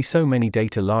 and only so many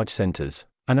data large centers,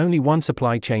 and only one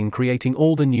supply chain creating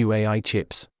all the new AI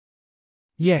chips.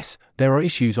 Yes, there are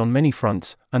issues on many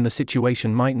fronts, and the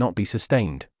situation might not be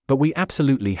sustained, but we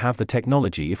absolutely have the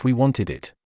technology if we wanted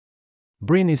it.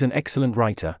 Brin is an excellent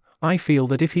writer. I feel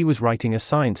that if he was writing a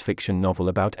science fiction novel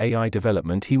about AI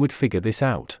development, he would figure this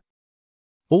out.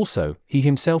 Also, he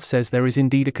himself says there is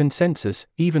indeed a consensus,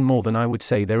 even more than I would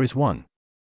say there is one.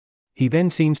 He then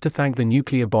seems to thank the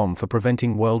nuclear bomb for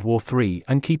preventing World War III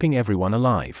and keeping everyone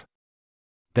alive.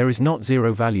 There is not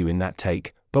zero value in that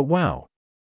take, but wow.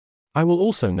 I will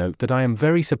also note that I am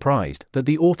very surprised that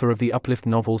the author of the Uplift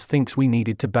novels thinks we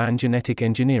needed to ban genetic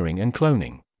engineering and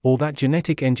cloning, or that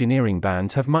genetic engineering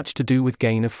bans have much to do with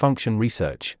gain-of-function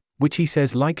research, which he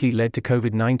says likely led to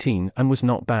COVID-19 and was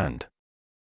not banned.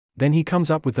 Then he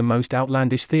comes up with the most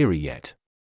outlandish theory yet.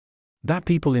 That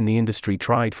people in the industry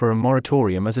tried for a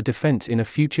moratorium as a defense in a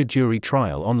future jury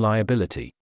trial on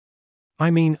liability. I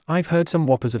mean, I've heard some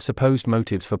whoppers of supposed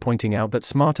motives for pointing out that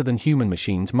smarter-than-human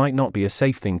machines might not be a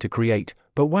safe thing to create,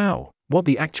 but wow, what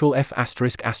the actual F*******.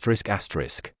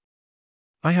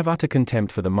 I have utter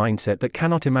contempt for the mindset that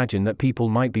cannot imagine that people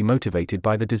might be motivated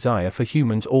by the desire for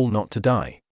humans all not to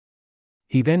die.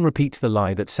 He then repeats the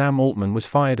lie that Sam Altman was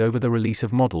fired over the release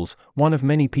of models, one of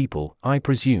many people, I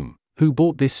presume, who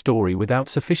bought this story without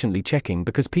sufficiently checking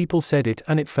because people said it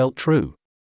and it felt true.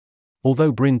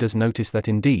 Although Brin does notice that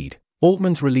indeed,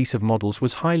 Altman's release of models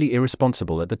was highly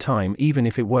irresponsible at the time, even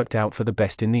if it worked out for the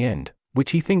best in the end, which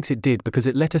he thinks it did because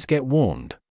it let us get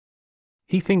warned.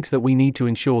 He thinks that we need to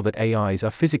ensure that AIs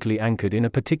are physically anchored in a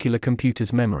particular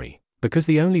computer's memory, because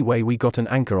the only way we got an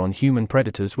anchor on human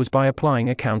predators was by applying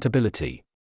accountability.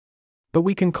 But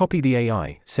we can copy the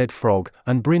AI, said Frog,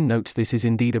 and Brin notes this is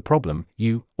indeed a problem.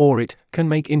 You, or it, can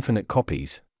make infinite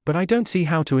copies, but I don't see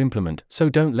how to implement, so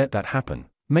don't let that happen.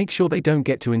 Make sure they don't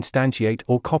get to instantiate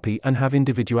or copy and have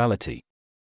individuality.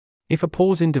 If a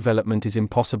pause in development is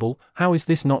impossible, how is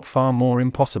this not far more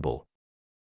impossible?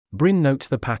 Brin notes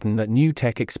the pattern that new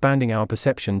tech expanding our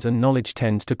perceptions and knowledge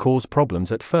tends to cause problems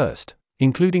at first,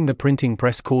 including the printing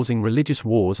press causing religious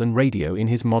wars and radio in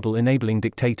his model enabling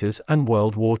dictators and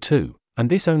World War II, and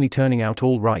this only turning out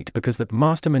all right because the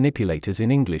master manipulators in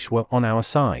English were on our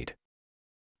side.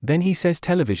 Then he says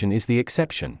television is the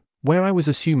exception, where I was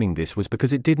assuming this was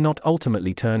because it did not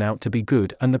ultimately turn out to be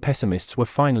good and the pessimists were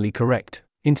finally correct.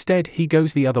 Instead, he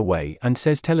goes the other way and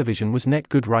says television was net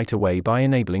good right away by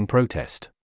enabling protest.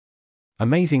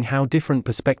 Amazing how different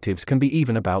perspectives can be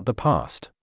even about the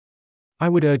past. I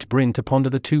would urge Brin to ponder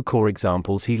the two core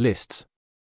examples he lists.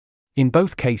 In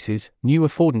both cases, new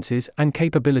affordances and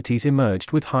capabilities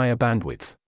emerged with higher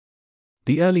bandwidth.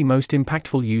 The early most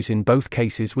impactful use in both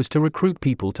cases was to recruit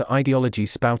people to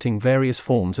ideologies spouting various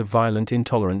forms of violent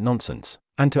intolerant nonsense,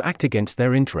 and to act against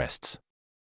their interests.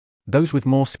 Those with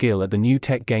more skill at the new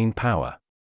tech gained power.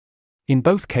 In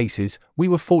both cases, we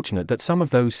were fortunate that some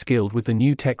of those skilled with the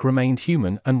new tech remained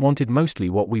human and wanted mostly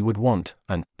what we would want,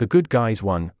 and the good guys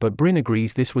won, but Brin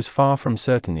agrees this was far from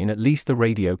certain in at least the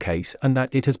radio case and that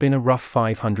it has been a rough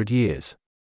 500 years.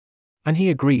 And he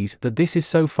agrees that this is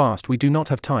so fast we do not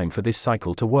have time for this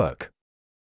cycle to work.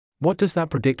 What does that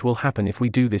predict will happen if we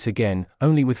do this again,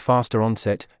 only with faster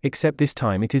onset, except this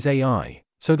time it is AI?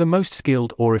 So the most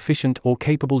skilled or efficient or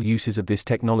capable uses of this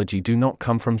technology do not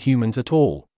come from humans at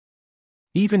all.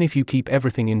 Even if you keep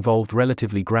everything involved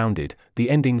relatively grounded, the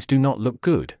endings do not look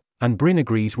good, and Brin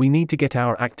agrees we need to get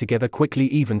our act together quickly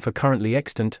even for currently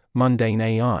extant, mundane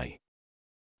AI.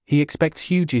 He expects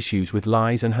huge issues with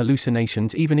lies and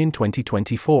hallucinations even in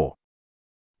 2024.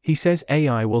 He says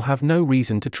AI will have no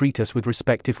reason to treat us with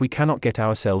respect if we cannot get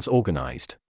ourselves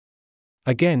organized.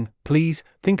 Again, please,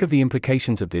 think of the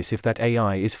implications of this if that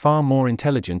AI is far more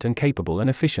intelligent and capable and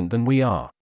efficient than we are.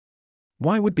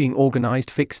 Why would being organized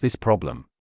fix this problem?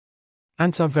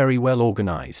 Ants are very well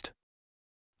organized.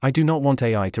 I do not want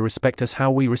AI to respect us how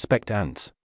we respect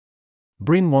ants.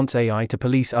 Brin wants AI to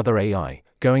police other AI,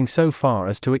 going so far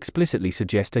as to explicitly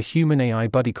suggest a human-AI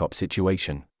buddy cop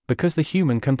situation, because the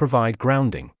human can provide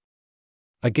grounding.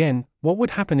 Again, what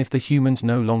would happen if the humans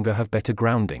no longer have better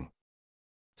grounding?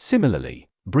 Similarly,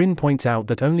 Brin points out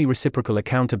that only reciprocal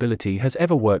accountability has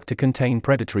ever worked to contain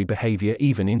predatory behavior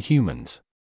even in humans.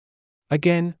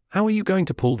 Again, how are you going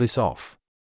to pull this off?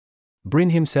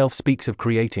 Brin himself speaks of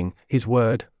creating, his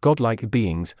word, godlike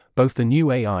beings, both the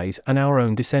new AIs and our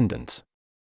own descendants.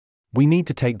 We need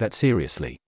to take that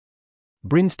seriously.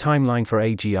 Brin's timeline for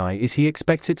AGI is he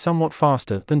expects it somewhat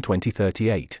faster than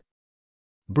 2038.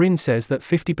 Brin says that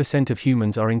 50% of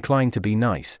humans are inclined to be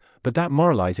nice, but that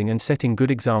moralizing and setting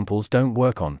good examples don't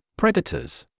work on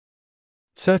predators.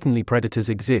 Certainly predators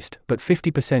exist, but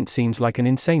 50% seems like an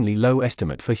insanely low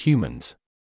estimate for humans.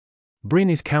 Brin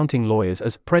is counting lawyers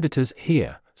as predators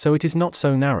here, so it is not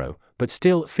so narrow, but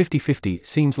still 50-50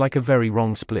 seems like a very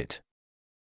wrong split.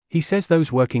 He says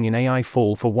those working in AI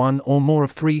fall for one or more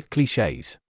of three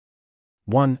clichés.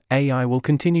 1. AI will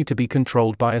continue to be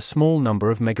controlled by a small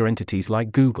number of mega-entities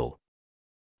like Google.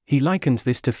 He likens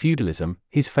this to feudalism,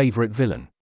 his favorite villain.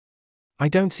 I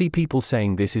don't see people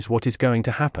saying this is what is going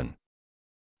to happen.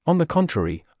 On the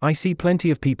contrary, I see plenty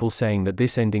of people saying that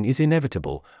this ending is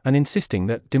inevitable, and insisting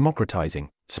that democratizing,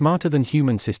 smarter than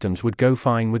human systems would go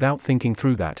fine without thinking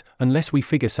through that, unless we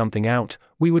figure something out,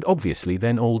 we would obviously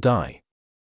then all die.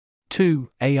 2.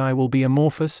 AI will be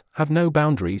amorphous, have no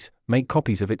boundaries, make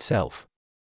copies of itself.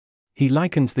 He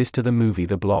likens this to the movie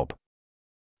The Blob.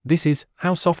 This is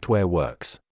how software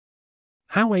works.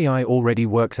 How AI already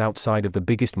works outside of the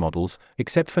biggest models,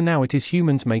 except for now it is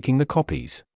humans making the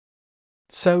copies.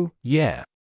 So, yeah.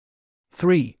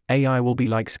 3. AI will be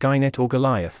like Skynet or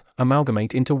Goliath,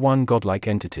 amalgamate into one godlike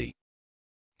entity.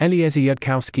 Eliezer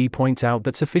Yudkowsky points out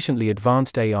that sufficiently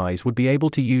advanced AIs would be able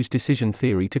to use decision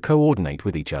theory to coordinate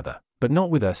with each other, but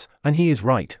not with us, and he is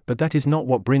right, but that is not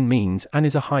what Brin means and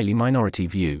is a highly minority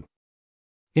view.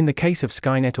 In the case of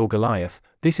Skynet or Goliath,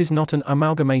 this is not an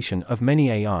amalgamation of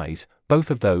many AIs,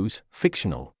 both of those,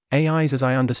 fictional, AIs as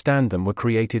I understand them were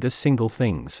created as single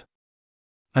things.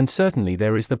 And certainly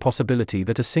there is the possibility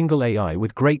that a single AI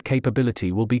with great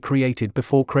capability will be created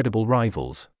before credible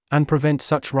rivals, and prevent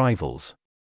such rivals.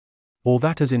 Or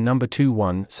that as in number 2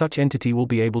 one such entity will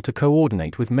be able to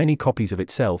coordinate with many copies of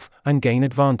itself, and gain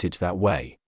advantage that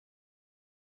way.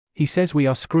 He says we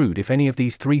are screwed if any of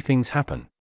these three things happen.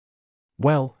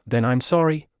 Well, then I'm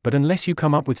sorry, but unless you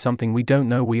come up with something we don't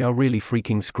know, we are really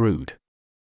freaking screwed.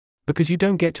 Because you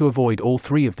don't get to avoid all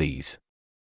three of these.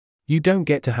 You don't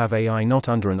get to have AI not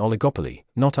under an oligopoly,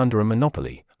 not under a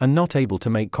monopoly, and not able to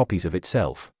make copies of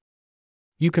itself.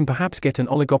 You can perhaps get an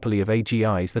oligopoly of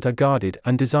AGIs that are guarded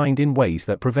and designed in ways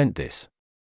that prevent this.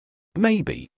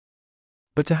 Maybe.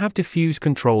 But to have diffuse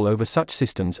control over such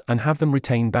systems and have them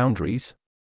retain boundaries?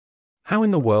 How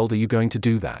in the world are you going to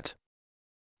do that?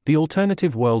 The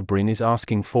alternative world Brin is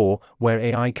asking for, where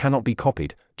AI cannot be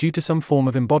copied, due to some form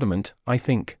of embodiment, I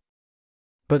think.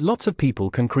 But lots of people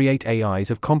can create AIs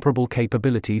of comparable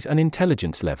capabilities and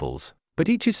intelligence levels, but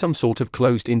each is some sort of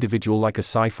closed individual like a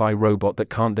sci-fi robot that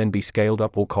can't then be scaled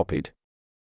up or copied.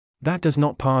 That does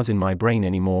not pass in my brain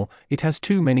anymore, it has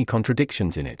too many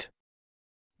contradictions in it.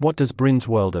 What does Brin's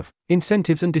world of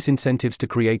incentives and disincentives to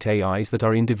create AIs that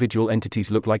are individual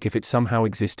entities look like if it somehow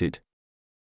existed?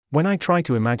 When I try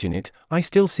to imagine it, I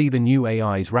still see the new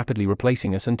AIs rapidly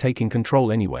replacing us and taking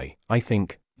control anyway, I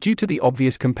think, due to the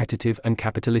obvious competitive and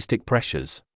capitalistic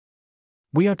pressures.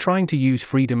 We are trying to use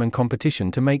freedom and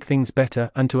competition to make things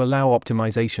better and to allow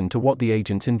optimization to what the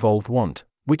agents involved want,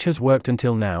 which has worked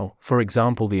until now, for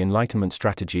example the Enlightenment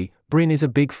strategy. Brin is a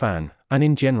big fan, and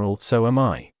in general so am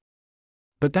I.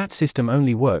 But that system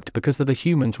only worked because the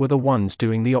humans were the ones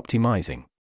doing the optimizing.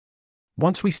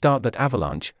 Once we start that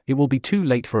avalanche, it will be too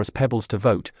late for us pebbles to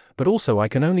vote, but also I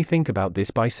can only think about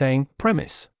this by saying,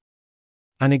 premise.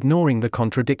 And ignoring the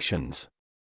contradictions.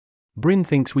 Brin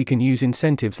thinks we can use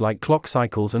incentives like clock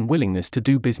cycles and willingness to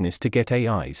do business to get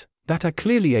AIs, that are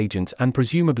clearly agents and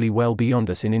presumably well beyond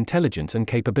us in intelligence and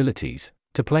capabilities,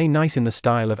 to play nice in the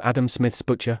style of Adam Smith's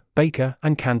butcher, baker,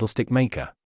 and candlestick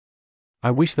maker.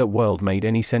 I wish that world made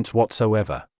any sense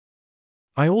whatsoever.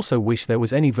 I also wish there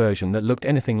was any version that looked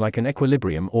anything like an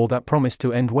equilibrium or that promised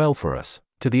to end well for us,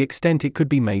 to the extent it could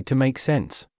be made to make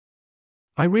sense.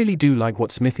 I really do like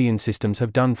what Smithian systems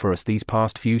have done for us these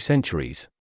past few centuries.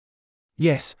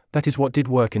 Yes, that is what did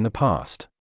work in the past.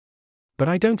 But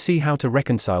I don't see how to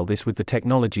reconcile this with the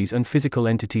technologies and physical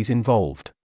entities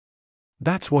involved.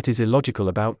 That's what is illogical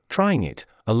about trying it,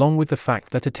 along with the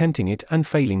fact that attempting it and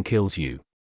failing kills you.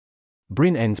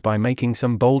 Brin ends by making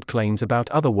some bold claims about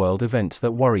other world events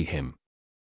that worry him.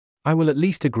 I will at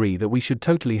least agree that we should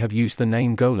totally have used the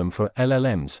name Golem for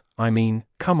LLMs. I mean,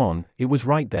 come on, it was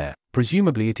right there.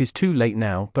 Presumably it is too late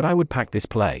now, but I would pack this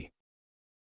play.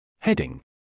 Heading: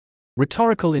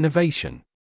 Rhetorical innovation.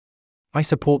 I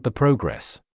support the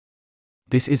progress.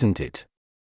 This isn't it.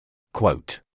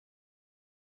 Quote.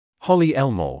 Holly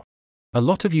Elmore. A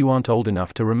lot of you aren't old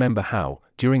enough to remember how,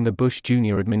 during the Bush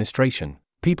Jr. administration,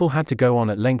 people had to go on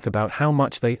at length about how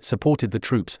much they supported the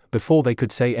troops before they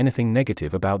could say anything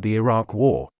negative about the Iraq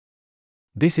War.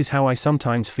 This is how I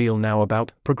sometimes feel now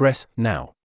about progress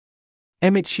now.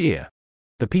 Emmett Shear.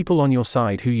 The people on your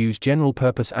side who use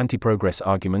general-purpose anti-progress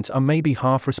arguments are maybe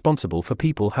half responsible for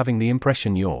people having the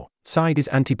impression your side is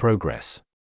anti-progress.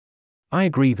 I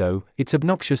agree though, it's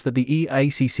obnoxious that the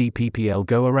EACC PPL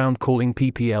go around calling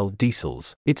PPL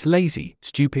diesels. It's lazy,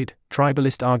 stupid,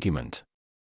 tribalist argument.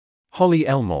 Holly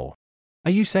Elmore.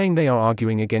 Are you saying they are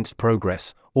arguing against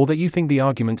progress, or that you think the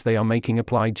arguments they are making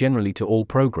apply generally to all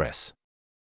progress?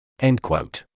 End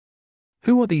quote.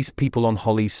 Who are these people on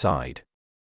Holly's side?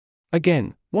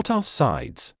 Again, what are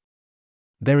sides?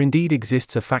 There indeed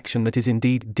exists a faction that is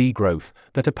indeed degrowth,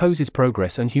 that opposes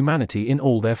progress and humanity in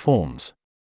all their forms.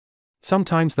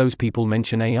 Sometimes those people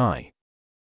mention AI.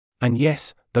 And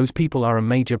yes, those people are a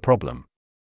major problem.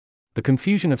 The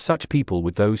confusion of such people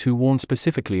with those who warn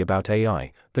specifically about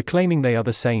AI, the claiming they are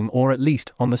the same or at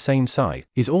least on the same side,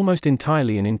 is almost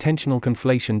entirely an intentional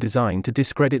conflation designed to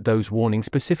discredit those warning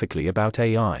specifically about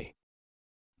AI.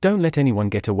 Don't let anyone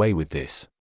get away with this.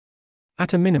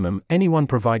 At a minimum, anyone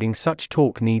providing such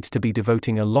talk needs to be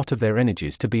devoting a lot of their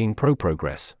energies to being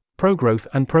pro-progress, pro-growth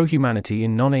and pro-humanity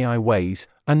in non-AI ways,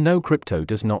 and no, crypto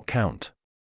does not count.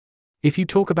 If you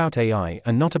talk about AI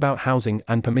and not about housing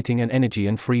and permitting an energy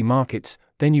and free markets,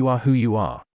 then you are who you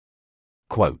are.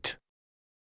 Quote.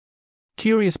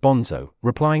 Curious Bonzo,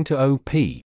 replying to OP.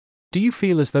 Do you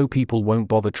feel as though people won't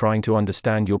bother trying to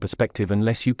understand your perspective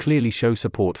unless you clearly show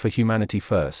support for humanity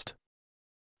first?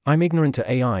 I'm ignorant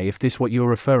to AI if this what you're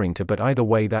referring to, but either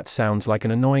way that sounds like an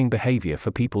annoying behavior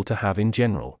for people to have in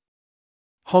general.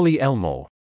 Holly Elmore.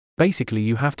 Basically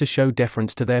you have to show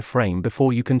deference to their frame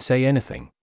before you can say anything.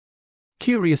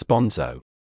 Curious Bonzo.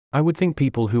 I would think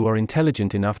people who are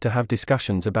intelligent enough to have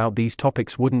discussions about these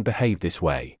topics wouldn't behave this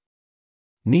way.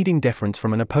 Needing deference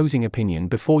from an opposing opinion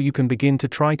before you can begin to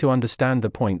try to understand the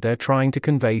point they're trying to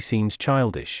convey seems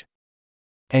childish.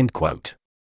 End quote.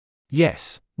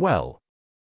 Yes, well.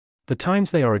 The times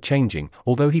they are a-changing,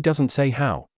 although he doesn't say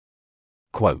how.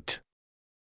 Quote.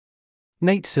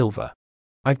 Nate Silver.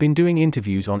 I've been doing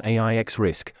interviews on AIX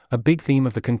risk, a big theme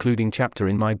of the concluding chapter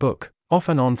in my book, off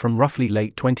and on from roughly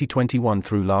late 2021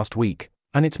 through last week,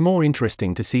 and it's more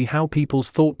interesting to see how people's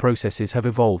thought processes have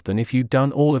evolved than if you'd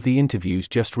done all of the interviews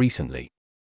just recently.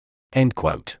 End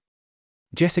quote.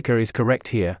 Jessica is correct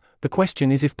here, the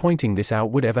question is if pointing this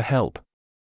out would ever help.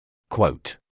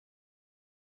 Quote.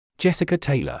 Jessica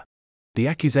Taylor. The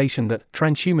accusation that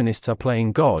transhumanists are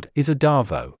playing God is a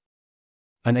darvo.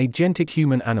 An agentic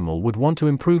human animal would want to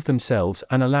improve themselves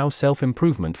and allow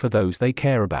self-improvement for those they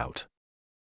care about.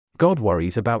 God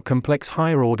worries about complex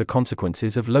higher-order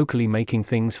consequences of locally making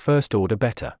things first-order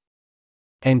better.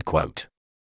 End quote.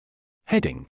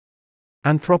 Heading.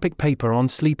 Anthropic paper on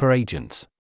sleeper agents.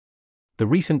 The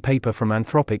recent paper from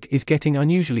Anthropic is getting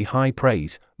unusually high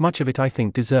praise, much of it I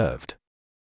think deserved.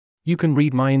 You can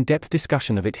read my in-depth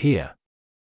discussion of it here.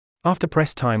 After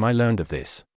press time I learned of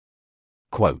this.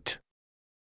 Quote.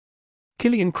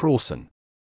 Killian Crawson.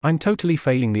 I'm totally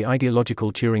failing the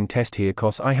ideological Turing test here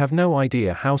cause I have no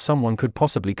idea how someone could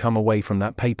possibly come away from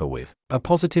that paper with a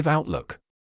positive outlook.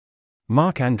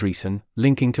 Mark Andreessen,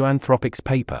 linking to Anthropic's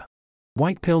paper.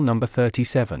 White pill number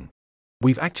 37.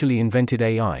 We've actually invented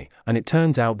AI, and it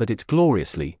turns out that it's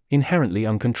gloriously, inherently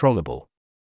uncontrollable.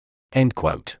 End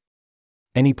quote.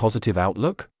 Any positive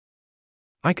outlook?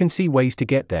 I can see ways to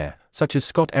get there, such as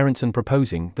Scott Aronson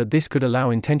proposing that this could allow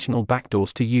intentional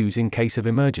backdoors to use in case of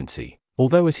emergency,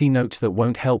 although as he notes that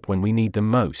won't help when we need them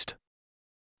most.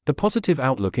 The positive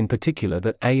outlook in particular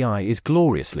that AI is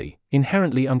gloriously,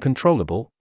 inherently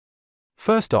uncontrollable.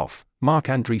 First off, Mark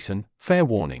Andreessen, fair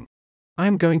warning. I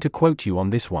am going to quote you on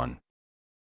this one.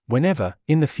 Whenever,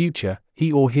 in the future,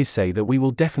 he or his say that we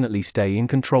will definitely stay in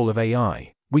control of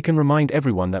AI, we can remind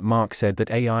everyone that Mark said that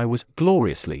AI was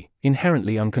gloriously,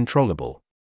 inherently uncontrollable.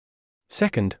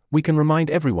 Second, we can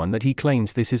remind everyone that he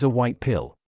claims this is a white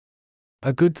pill.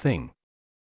 A good thing.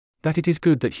 That it is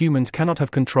good that humans cannot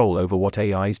have control over what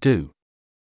AIs do.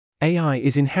 AI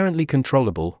is inherently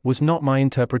controllable was not my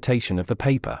interpretation of the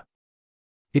paper.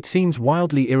 It seems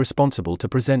wildly irresponsible to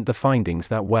present the findings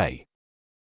that way.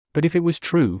 But if it was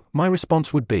true, my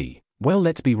response would be, well,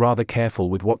 let's be rather careful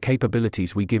with what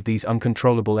capabilities we give these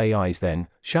uncontrollable AIs then,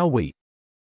 shall we?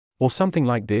 Or something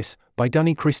like this, by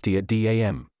Dunny Christie at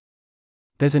DAM.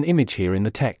 There's an image here in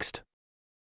the text.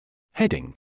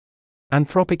 Heading.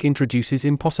 Anthropic introduces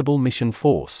impossible mission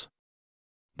force.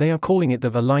 They are calling it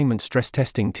the Alignment Stress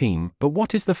Testing Team, but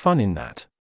what is the fun in that?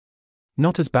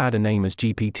 Not as bad a name as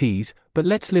GPTs, but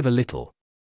let's live a little.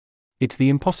 It's the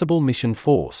Impossible Mission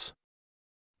Force.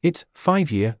 Its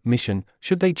 5-year mission,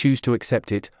 should they choose to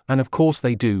accept it, and of course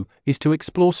they do, is to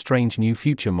explore strange new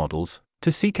future models,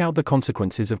 to seek out the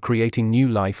consequences of creating new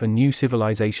life and new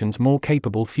civilizations, more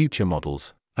capable future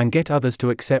models, and get others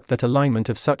to accept that alignment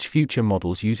of such future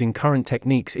models using current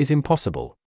techniques is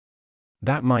impossible.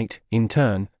 That might, in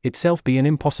turn, itself be an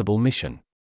impossible mission.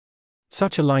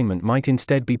 Such alignment might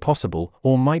instead be possible,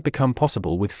 or might become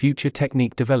possible with future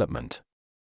technique development.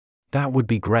 That would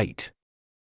be great.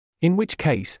 In which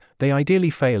case, they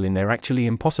ideally fail in their actually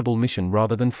impossible mission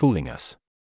rather than fooling us.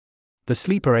 The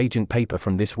sleeper agent paper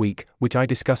from this week, which I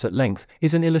discuss at length,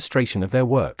 is an illustration of their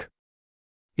work.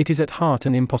 It is at heart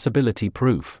an impossibility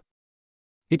proof.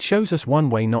 It shows us one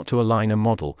way not to align a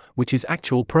model, which is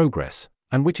actual progress,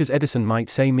 and which, as Edison might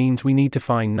say, means we need to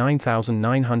find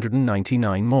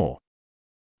 9,999 more.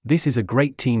 This is a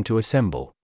great team to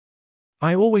assemble.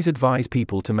 I always advise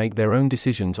people to make their own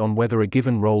decisions on whether a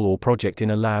given role or project in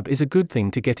a lab is a good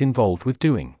thing to get involved with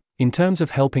doing, in terms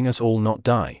of helping us all not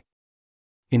die.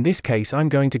 In this case, I'm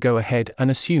going to go ahead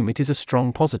and assume it is a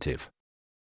strong positive.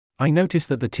 I notice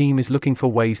that the team is looking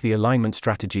for ways the alignment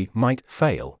strategy might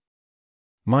fail.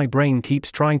 My brain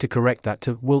keeps trying to correct that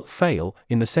to will fail,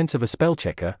 in the sense of a spell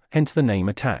checker, hence the name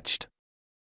attached.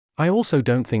 I also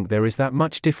don't think there is that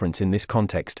much difference in this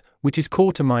context, which is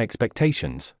core to my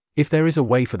expectations. If there is a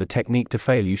way for the technique to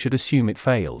fail, you should assume it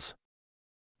fails.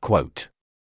 Quote.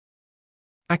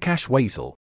 Akash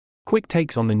Waisel. Quick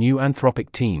takes on the new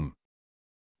Anthropic team.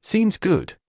 Seems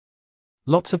good.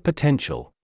 Lots of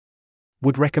potential.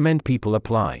 Would recommend people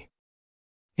apply.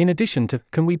 In addition to,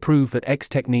 can we prove that X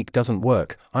technique doesn't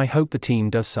work, I hope the team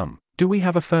does some. Do we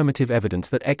have affirmative evidence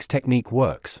that X technique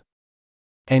works?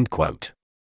 End quote.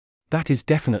 That is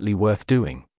definitely worth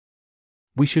doing.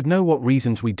 We should know what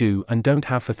reasons we do and don't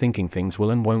have for thinking things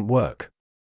will and won't work.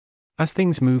 As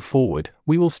things move forward,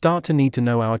 we will start to need to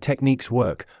know our techniques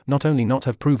work, not only not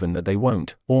have proven that they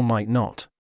won't, or might not.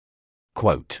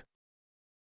 Quote.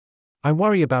 I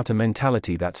worry about a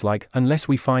mentality that's like, unless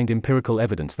we find empirical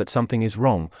evidence that something is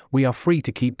wrong, we are free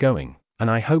to keep going,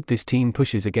 and I hope this team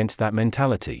pushes against that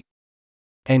mentality.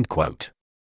 End quote.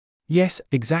 Yes,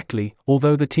 exactly,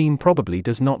 although the team probably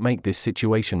does not make this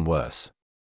situation worse.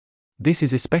 This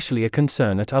is especially a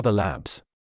concern at other labs.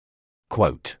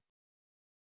 Quote.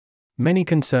 Many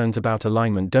concerns about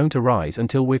alignment don't arise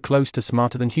until we're close to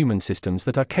smarter-than-human systems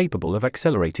that are capable of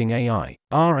accelerating AI,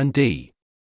 R&D.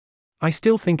 I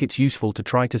still think it's useful to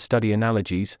try to study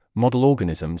analogies, model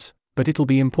organisms, but it'll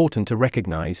be important to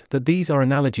recognize that these are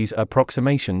analogies,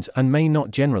 approximations, and may not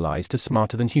generalize to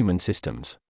smarter-than-human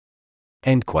systems.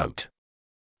 End quote.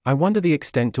 I wonder the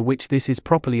extent to which this is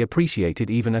properly appreciated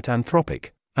even at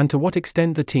Anthropic, and to what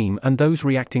extent the team and those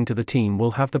reacting to the team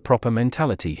will have the proper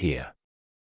mentality here.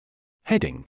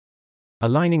 Heading.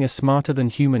 Aligning a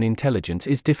smarter-than-human intelligence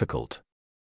is difficult.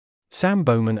 Sam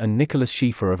Bowman and Nicholas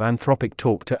Schieffer of Anthropic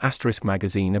talk to Asterisk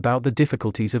magazine about the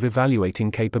difficulties of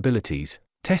evaluating capabilities,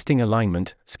 testing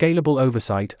alignment, scalable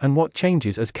oversight, and what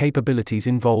changes as capabilities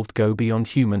involved go beyond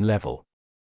human level.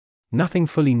 Nothing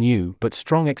fully new, but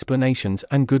strong explanations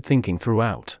and good thinking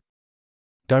throughout.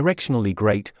 Directionally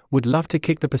great, would love to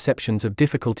kick the perceptions of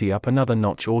difficulty up another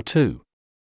notch or two.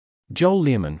 Joel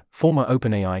Learman, former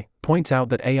OpenAI, points out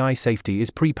that AI safety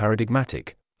is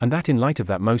pre-paradigmatic, and that in light of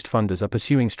that most funders are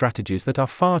pursuing strategies that are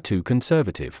far too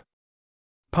conservative.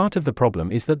 Part of the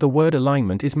problem is that the word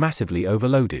alignment is massively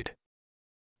overloaded.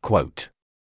 Quote.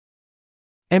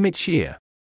 Emmett Shear.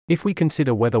 If we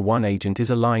consider whether one agent is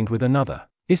aligned with another,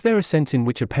 is there a sense in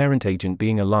which a parent agent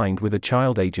being aligned with a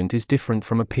child agent is different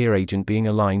from a peer agent being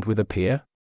aligned with a peer?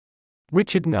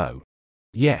 Richard, no.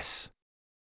 Yes.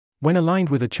 When aligned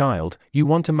with a child, you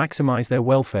want to maximize their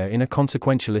welfare in a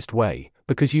consequentialist way,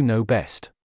 because you know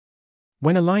best.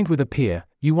 When aligned with a peer,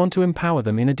 you want to empower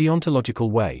them in a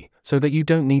deontological way, so that you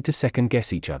don't need to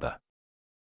second-guess each other.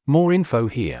 More info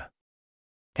here.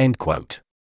 End quote.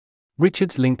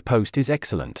 Richard's linked post is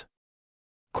excellent.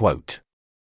 Quote.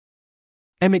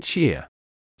 Emmett Shear.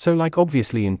 So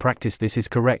obviously in practice this is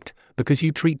correct, because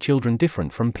you treat children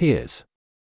different from peers.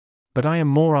 But I am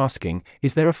more asking,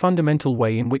 is there a fundamental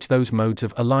way in which those modes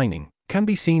of aligning can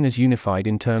be seen as unified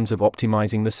in terms of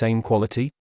optimizing the same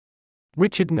quality?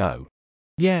 Richard, no.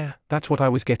 Yeah, that's what I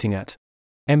was getting at.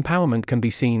 Empowerment can be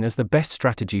seen as the best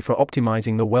strategy for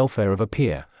optimizing the welfare of a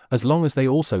peer, as long as they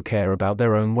also care about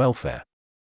their own welfare.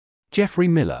 Jeffrey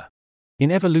Miller.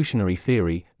 In evolutionary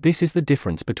theory, this is the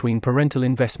difference between parental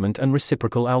investment and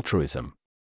reciprocal altruism.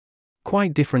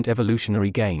 Quite different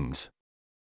evolutionary games.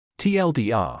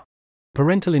 TLDR.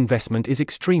 Parental investment is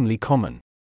extremely common.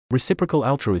 Reciprocal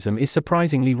altruism is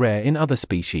surprisingly rare in other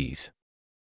species.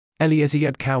 Eliezer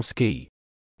Yudkowsky.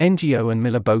 NGO and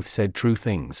Miller both said true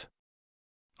things.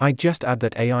 I'd just add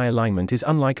that AI alignment is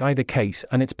unlike either case,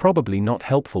 and it's probably not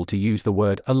helpful to use the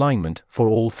word alignment for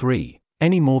all three,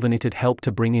 any more than it'd help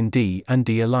to bring in D and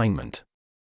D alignment.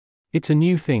 It's a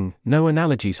new thing, no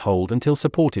analogies hold until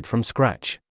supported from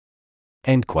scratch.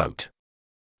 End quote.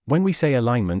 When we say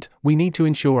alignment, we need to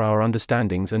ensure our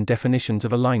understandings and definitions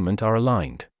of alignment are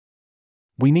aligned.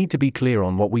 We need to be clear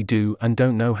on what we do and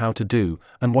don't know how to do,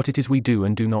 and what it is we do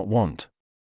and do not want.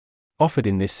 Offered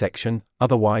in this section,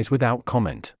 otherwise without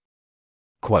comment.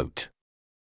 Quote.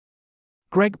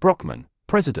 Greg Brockman,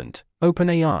 President,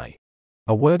 OpenAI.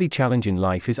 A worthy challenge in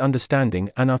life is understanding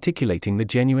and articulating the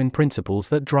genuine principles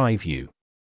that drive you.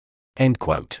 End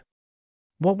quote.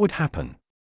 What would happen?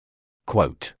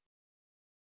 Quote.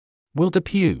 Will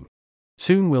Depew.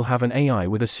 Soon we'll have an AI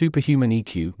with a superhuman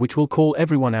EQ which will call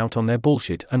everyone out on their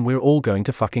bullshit and we're all going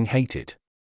to fucking hate it.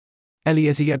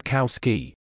 Eliezer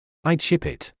Yudkowsky. I'd ship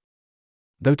it.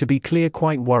 Though to be clear,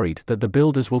 quite worried that the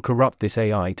builders will corrupt this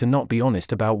AI to not be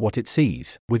honest about what it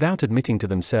sees, without admitting to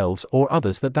themselves or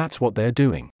others that that's what they're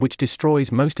doing, which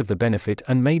destroys most of the benefit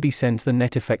and maybe sends the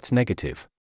net effects negative.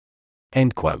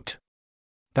 End quote.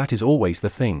 That is always the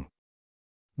thing.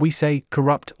 We say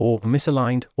corrupt or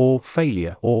misaligned or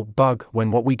failure or bug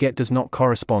when what we get does not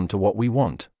correspond to what we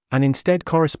want, and instead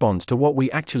corresponds to what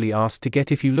we actually asked to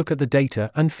get if you look at the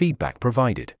data and feedback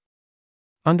provided.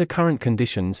 Under current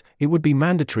conditions, it would be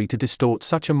mandatory to distort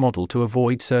such a model to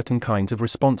avoid certain kinds of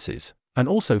responses, and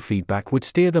also feedback would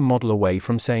steer the model away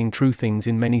from saying true things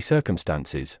in many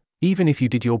circumstances, even if you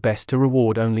did your best to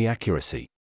reward only accuracy.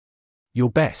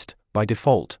 Your best, by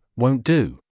default, won't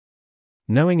do.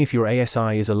 Knowing if your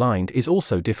ASI is aligned is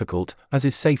also difficult, as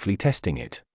is safely testing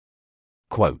it.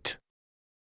 Quote.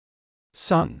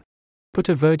 Son. Put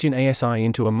a virgin ASI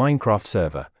into a Minecraft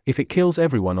server. If it kills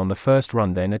everyone on the first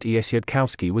run, then Eliezer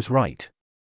Yudkowsky was right.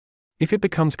 If it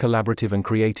becomes collaborative and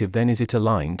creative, then is it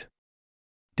aligned?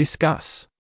 Discuss.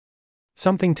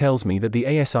 Something tells me that the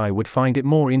ASI would find it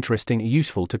more interesting and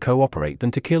useful to cooperate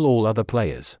than to kill all other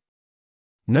players.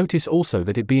 Notice also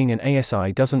that it being an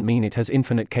ASI doesn't mean it has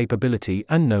infinite capability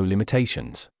and no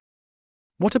limitations.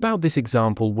 What about this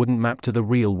example wouldn't map to the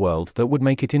real world that would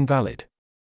make it invalid?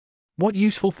 What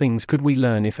useful things could we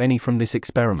learn, if any, from this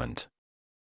experiment?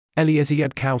 Eliezer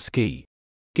Yudkowsky.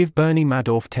 Give Bernie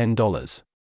Madoff $10.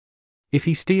 If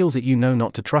he steals it, you know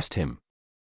not to trust him.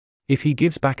 If he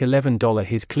gives back $11,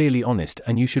 he's clearly honest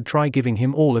and you should try giving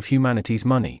him all of humanity's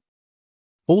money.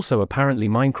 Also, apparently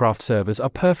Minecraft servers are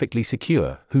perfectly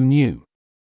secure, who knew?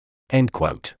 End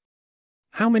quote.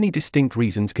 How many distinct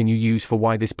reasons can you use for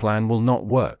why this plan will not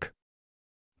work?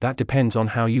 That depends on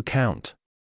how you count.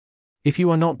 If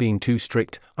you are not being too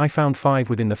strict, I found 5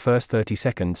 within the first 30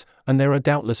 seconds, and there are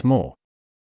doubtless more.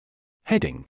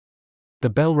 Heading. The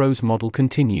Belrose model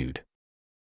continued.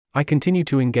 I continue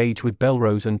to engage with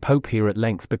Belrose and Pope here at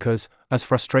length because, as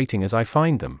frustrating as I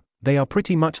find them, they are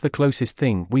pretty much the closest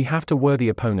thing we have to worthy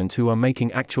opponents who are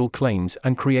making actual claims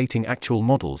and creating actual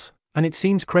models, and it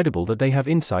seems credible that they have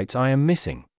insights I am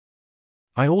missing.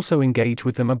 I also engage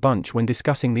with them a bunch when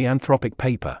discussing the Anthropic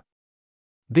paper.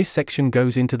 This section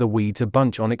goes into the weeds a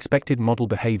bunch on expected model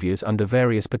behaviors under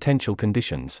various potential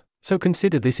conditions, so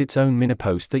consider this its own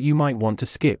mini-post that you might want to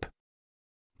skip.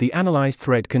 The analyzed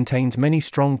thread contains many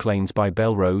strong claims by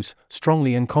Belrose,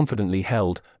 strongly and confidently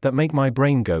held, that make my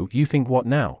brain go, you think what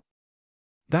now?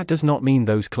 That does not mean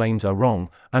those claims are wrong,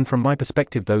 and from my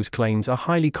perspective those claims are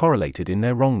highly correlated in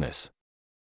their wrongness.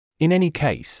 In any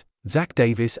case, Zach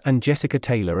Davis and Jessica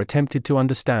Taylor attempted to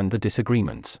understand the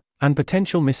disagreements and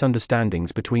potential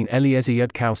misunderstandings between Eliezer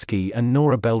Yudkowsky and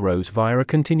Nora Belrose via a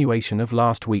continuation of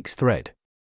last week's thread.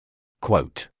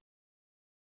 Quote: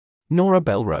 Nora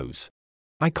Belrose.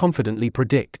 I confidently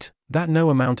predict that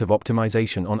no amount of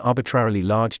optimization on arbitrarily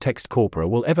large text corpora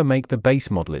will ever make the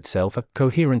base model itself a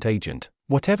coherent agent,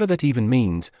 whatever that even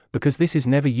means, because this is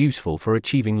never useful for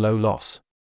achieving low loss.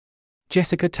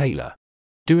 Jessica Taylor.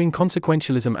 Doing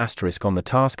consequentialism asterisk on the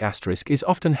task asterisk is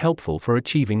often helpful for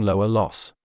achieving lower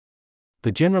loss.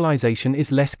 The generalization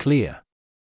is less clear.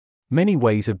 Many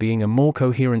ways of being a more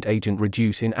coherent agent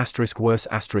reduce in asterisk worse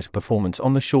asterisk performance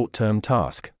on the short-term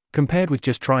task, compared with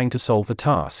just trying to solve the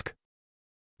task.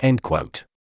 End quote.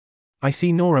 I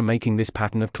see Nora making this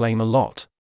pattern of claim a lot.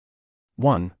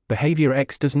 1. Behavior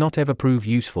X does not ever prove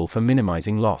useful for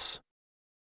minimizing loss.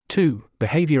 2.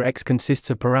 Behavior X consists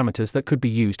of parameters that could be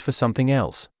used for something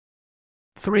else.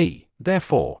 3.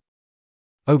 Therefore,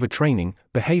 overtraining,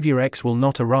 behavior X will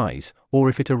not arise, or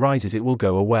if it arises it will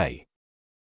go away.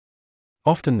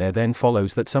 Often there then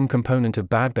follows that some component of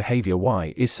bad behavior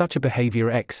Y is such a behavior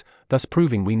X, thus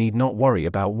proving we need not worry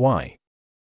about Y.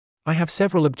 I have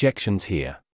several objections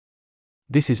here.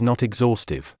 This is not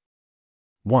exhaustive.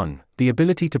 1. The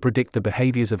ability to predict the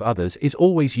behaviors of others is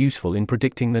always useful in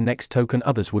predicting the next token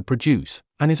others would produce,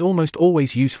 and is almost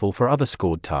always useful for other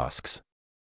scored tasks.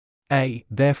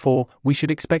 Therefore, we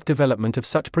should expect development of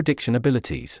such prediction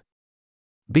abilities.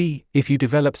 B. If you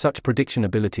develop such prediction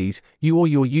abilities, you or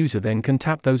your user then can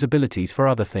tap those abilities for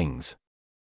other things.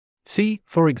 C.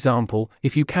 For example,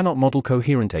 if you cannot model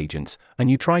coherent agents, and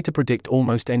you try to predict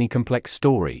almost any complex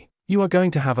story, you are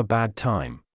going to have a bad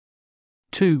time.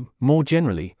 2. More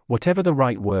generally, whatever the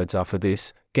right words are for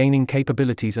this, gaining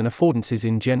capabilities and affordances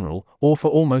in general, or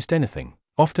for almost anything,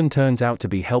 often turns out to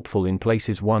be helpful in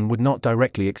places one would not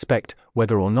directly expect,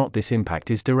 whether or not this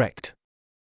impact is direct.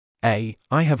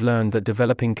 I have learned that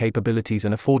developing capabilities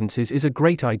and affordances is a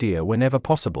great idea whenever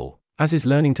possible, as is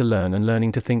learning to learn and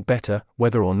learning to think better,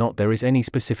 whether or not there is any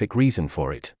specific reason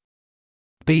for it.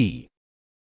 B.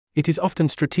 It is often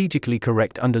strategically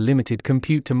correct under limited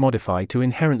compute to modify to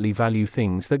inherently value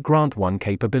things that grant one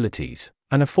capabilities,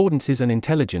 and affordances and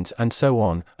intelligence and so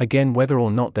on, again whether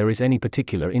or not there is any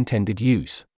particular intended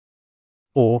use.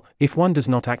 Or, if one does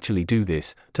not actually do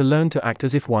this, to learn to act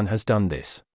as if one has done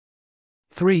this.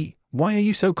 3. Why are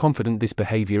you so confident this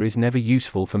behavior is never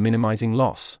useful for minimizing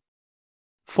loss?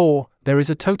 4. There is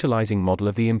a totalizing model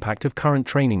of the impact of current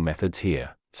training methods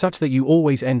here, such that you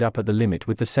always end up at the limit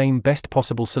with the same best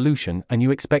possible solution and you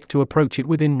expect to approach it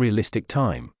within realistic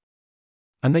time.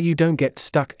 And that you don't get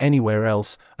stuck anywhere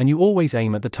else, and you always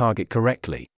aim at the target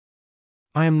correctly.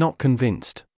 I am not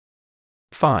convinced.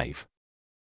 5.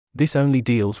 This only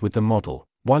deals with the model,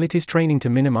 while it is training to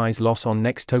minimize loss on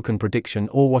next token prediction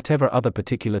or whatever other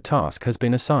particular task has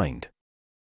been assigned.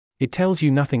 It tells you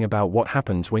nothing about what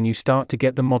happens when you start to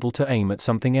get the model to aim at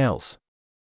something else.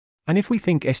 And if we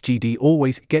think SGD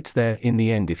always gets there in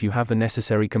the end if you have the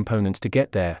necessary components to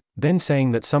get there, then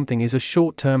saying that something is a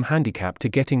short-term handicap to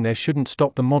getting there shouldn't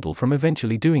stop the model from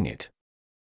eventually doing it.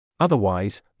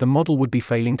 Otherwise, the model would be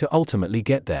failing to ultimately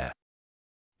get there.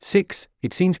 6.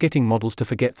 It seems getting models to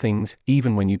forget things,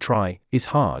 even when you try, is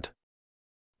hard.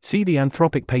 See the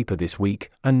Anthropic paper this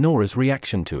week, and Nora's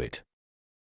reaction to it.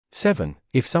 7.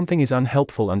 If something is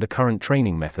unhelpful under current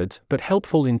training methods but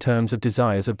helpful in terms of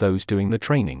desires of those doing the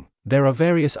training, there are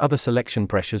various other selection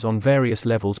pressures on various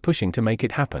levels pushing to make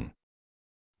it happen.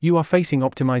 You are facing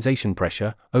optimization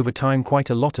pressure, over time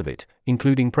quite a lot of it,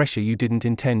 including pressure you didn't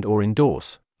intend or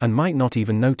endorse, and might not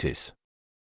even notice.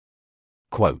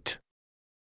 Quote: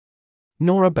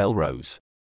 Nora Belrose.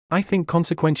 I think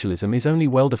consequentialism is only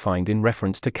well-defined in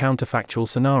reference to counterfactual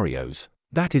scenarios.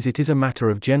 That is, it is a matter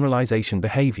of generalization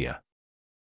behavior.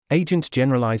 Agents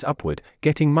generalize upward,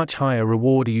 getting much higher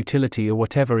reward or utility or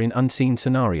whatever in unseen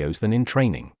scenarios than in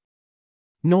training.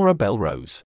 Nora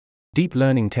Belrose. Deep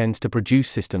learning tends to produce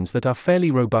systems that are fairly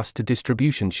robust to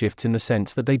distribution shifts in the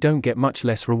sense that they don't get much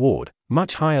less reward,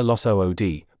 much higher loss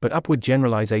OOD, but upward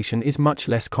generalization is much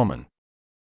less common.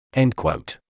 End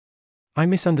quote. I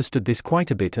misunderstood this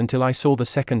quite a bit until I saw the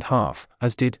second half,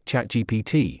 as did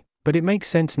ChatGPT. But it makes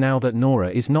sense now that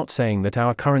Nora is not saying that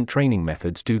our current training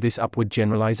methods do this upward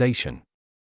generalization.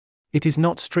 It is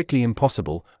not strictly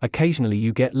impossible, occasionally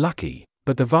you get lucky,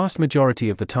 but the vast majority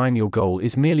of the time your goal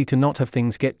is merely to not have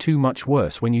things get too much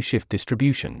worse when you shift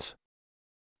distributions.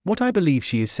 What I believe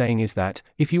she is saying is that,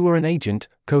 if you were an agent,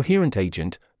 coherent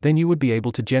agent, then you would be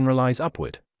able to generalize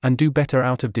upward, and do better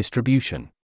out of distribution.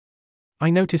 I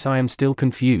notice I am still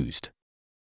confused.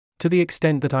 To the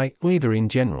extent that I, either in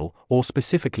general, or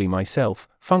specifically myself,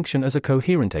 function as a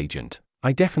coherent agent,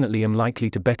 I definitely am likely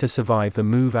to better survive the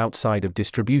move outside of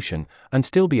distribution, and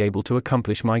still be able to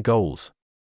accomplish my goals.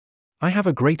 I have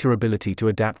a greater ability to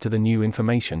adapt to the new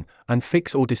information, and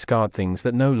fix or discard things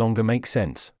that no longer make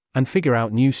sense, and figure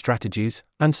out new strategies,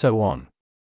 and so on.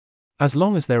 As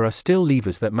long as there are still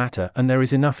levers that matter and there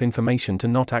is enough information to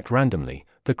not act randomly,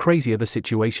 the crazier the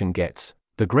situation gets,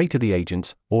 the greater the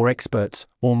agents, or experts,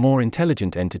 or more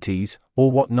intelligent entities,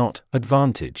 or whatnot,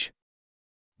 advantage.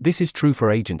 This is true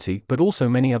for agency, but also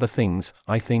many other things,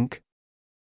 I think.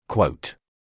 Quote.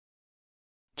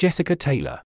 Jessica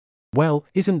Taylor. Well,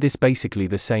 isn't this basically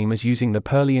the same as using the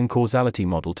Pearlian causality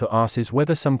model to assess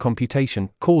whether some computation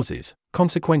causes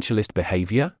consequentialist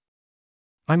behavior?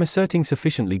 I'm asserting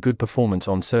sufficiently good performance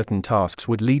on certain tasks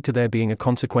would lead to there being a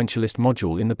consequentialist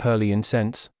module in the Pearlian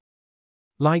sense.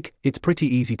 Like, it's pretty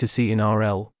easy to see in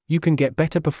RL, you can get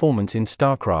better performance in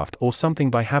StarCraft or something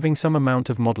by having some amount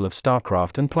of model of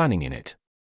StarCraft and planning in it.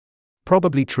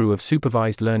 Probably true of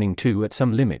supervised learning too at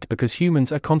some limit because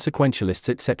humans are consequentialists,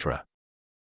 etc.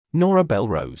 Nora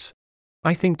Belrose.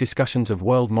 I think discussions of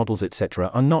world models etc.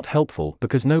 are not helpful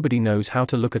because nobody knows how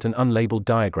to look at an unlabeled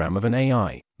diagram of an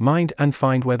AI mind and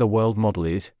find where the world model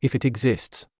is, if it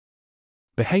exists.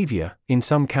 Behavior, in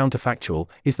some counterfactual,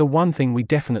 is the one thing we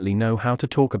definitely know how to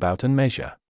talk about and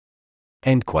measure.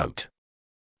 End quote.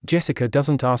 Jessica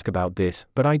doesn't ask about this,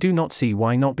 but I do not see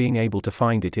why not being able to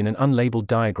find it in an unlabeled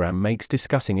diagram makes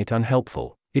discussing it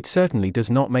unhelpful. It certainly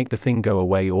does not make the thing go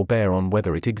away or bear on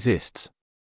whether it exists.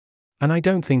 And I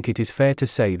don't think it is fair to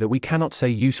say that we cannot say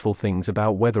useful things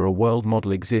about whether a world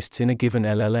model exists in a given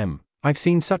LLM. I've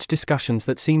seen such discussions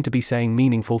that seem to be saying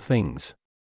meaningful things.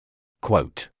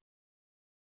 Quote.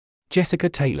 Jessica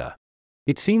Taylor.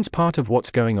 It seems part of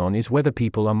what's going on is whether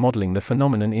people are modeling the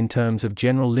phenomenon in terms of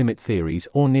general limit theories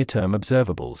or near-term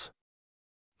observables.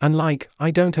 And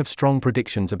I don't have strong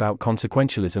predictions about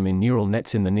consequentialism in neural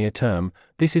nets in the near term,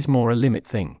 this is more a limit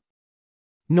thing.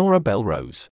 Nora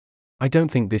Belrose. I don't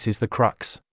think this is the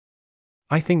crux.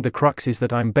 I think the crux is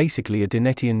that I'm basically a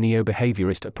Dennettian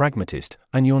neo-behaviorist, a pragmatist,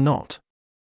 and you're not.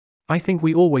 I think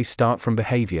we always start from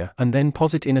behavior and then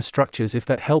posit inner structures if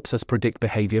that helps us predict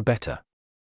behavior better.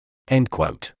 End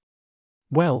quote.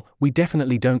 Well, we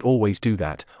definitely don't always do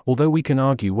that, although we can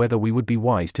argue whether we would be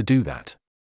wise to do that.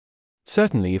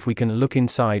 Certainly if we can look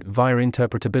inside via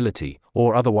interpretability,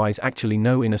 or otherwise actually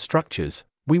know inner structures,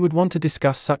 we would want to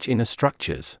discuss such inner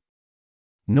structures.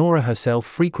 Nora herself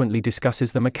frequently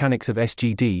discusses the mechanics of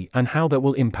SGD and how that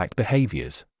will impact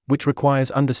behaviors, which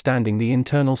requires understanding the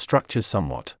internal structures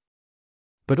somewhat.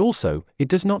 But also, it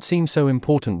does not seem so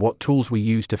important what tools we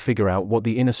use to figure out what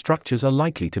the inner structures are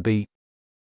likely to be.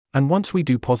 And once we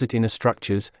do posit inner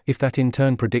structures, if that in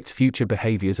turn predicts future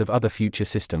behaviors of other future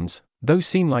systems, those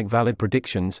seem like valid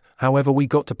predictions, however we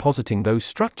got to positing those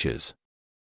structures.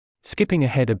 Skipping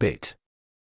ahead a bit.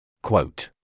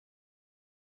 Quote.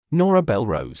 Nora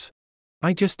Belrose.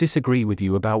 I just disagree with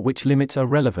you about which limits are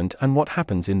relevant and what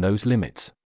happens in those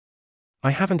limits.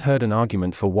 I haven't heard an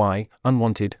argument for why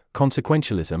unwanted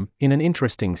consequentialism, in an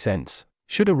interesting sense,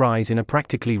 should arise in a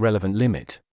practically relevant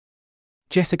limit.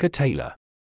 Jessica Taylor.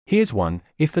 Here's one: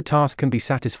 if the task can be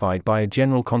satisfied by a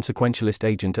general consequentialist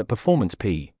agent at performance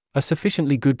P, a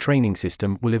sufficiently good training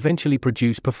system will eventually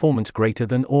produce performance greater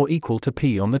than or equal to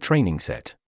P on the training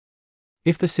set.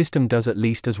 If the system does at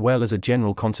least as well as a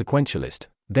general consequentialist,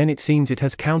 then it seems it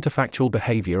has counterfactual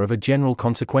behavior of a general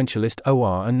consequentialist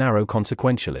or a narrow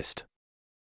consequentialist.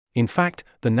 In fact,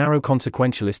 the narrow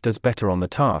consequentialist does better on the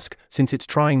task, since it's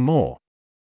trying more.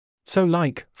 So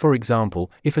for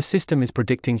example, if a system is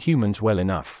predicting humans well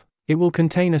enough, it will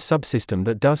contain a subsystem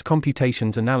that does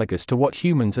computations analogous to what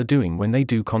humans are doing when they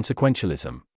do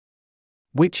consequentialism.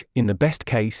 Which, in the best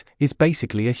case, is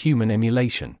basically a human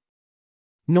emulation.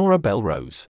 Nora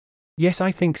Belrose. Yes,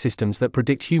 I think systems that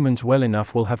predict humans well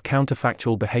enough will have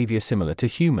counterfactual behavior similar to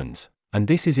humans, and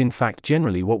this is in fact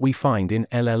generally what we find in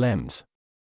LLMs.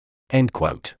 End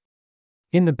quote.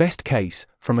 In the best case,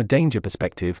 from a danger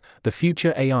perspective, the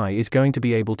future AI is going to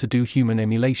be able to do human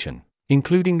emulation,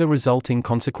 including the resulting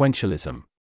consequentialism.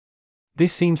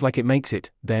 This seems like it makes it,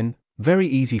 then, very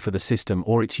easy for the system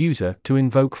or its user to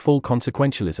invoke full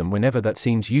consequentialism whenever that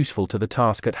seems useful to the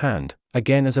task at hand,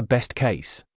 again as a best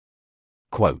case.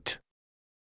 Quote.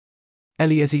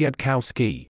 Eliezer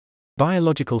Yudkowsky.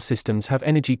 Biological systems have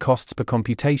energy costs per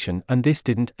computation and this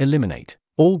didn't eliminate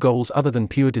All goals other than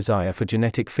pure desire for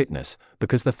genetic fitness,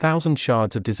 because the 1,000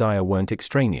 shards of desire weren't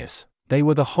extraneous, they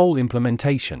were the whole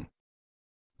implementation.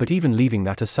 But even leaving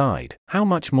that aside, how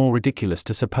much more ridiculous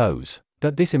to suppose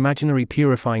that this imaginary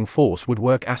purifying force would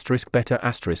work better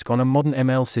on a modern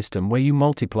ML system where you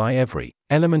multiply every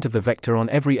element of the vector on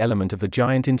every element of the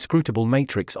giant inscrutable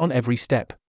matrix on every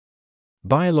step.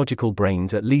 Biological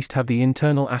brains at least have the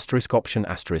internal option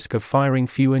of firing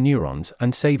fewer neurons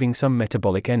and saving some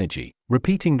metabolic energy.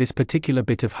 Repeating this particular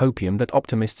bit of hopium that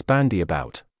optimists bandy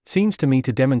about seems to me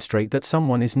to demonstrate that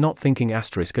someone is not thinking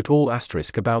at all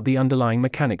about the underlying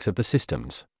mechanics of the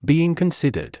systems being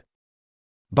considered.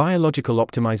 Biological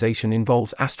optimization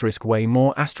involves way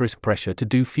more pressure to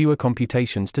do fewer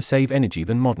computations to save energy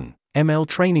than modern ML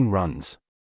training runs.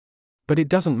 But it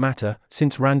doesn't matter,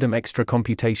 since random extra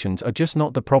computations are just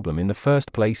not the problem in the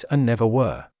first place and never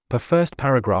were, per first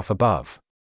paragraph above.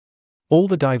 All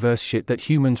the diverse shit that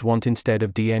humans want instead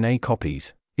of DNA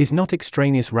copies is not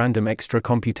extraneous random extra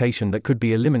computation that could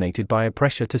be eliminated by a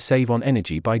pressure to save on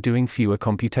energy by doing fewer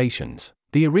computations.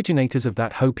 The originators of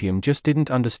that hopium just didn't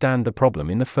understand the problem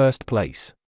in the first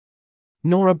place.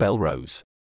 Nora Belrose.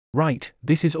 Right,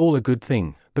 this is all a good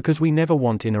thing, because we never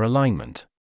want inner alignment.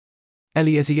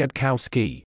 Eliezer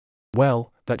Yudkowsky.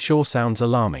 Well, that sure sounds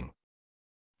alarming.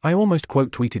 I almost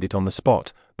quote tweeted it on the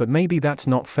spot, but maybe that's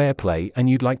not fair play and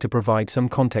you'd like to provide some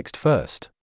context first.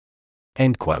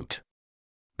 End quote.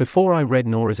 Before I read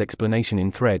Nora's explanation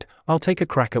in thread, I'll take a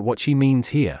crack at what she means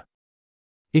here.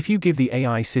 If you give the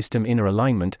AI system inner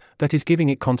alignment, that is giving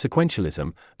it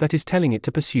consequentialism, that is telling it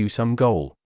to pursue some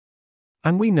goal.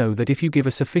 And we know that if you give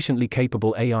a sufficiently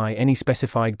capable AI any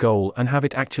specified goal and have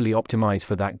it actually optimize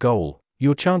for that goal,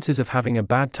 your chances of having a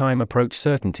bad time approach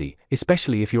certainty,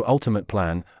 especially if your ultimate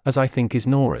plan, as I think is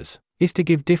Nora's, is to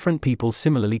give different people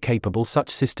similarly capable such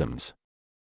systems.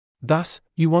 Thus,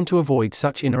 you want to avoid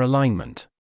such inner alignment.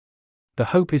 The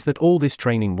hope is that all this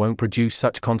training won't produce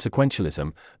such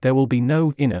consequentialism, there will be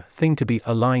no inner thing to be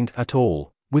aligned at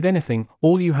all with anything,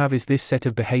 all you have is this set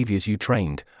of behaviors you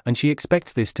trained, and she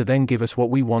expects this to then give us what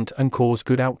we want and cause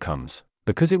good outcomes,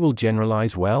 because it will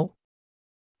generalize well?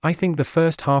 I think the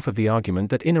first half of the argument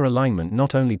that inner alignment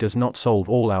not only does not solve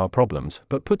all our problems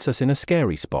but puts us in a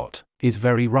scary spot, is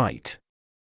very right.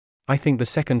 I think the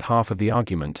second half of the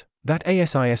argument, that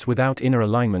ASIS without inner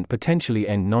alignment potentially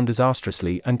end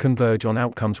non-disastrously and converge on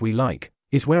outcomes we like,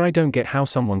 is where I don't get how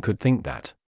someone could think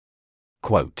that.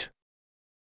 Quote.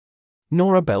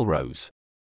 Nora Belrose.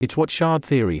 It's what shard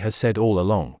theory has said all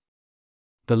along.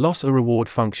 The loss-a-reward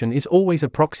function is always a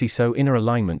proxy, so inner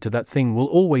alignment to that thing will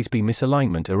always be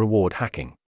misalignment a reward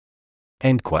hacking.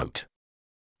 End quote.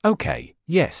 Okay,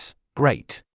 yes,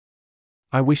 great.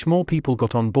 I wish more people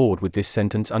got on board with this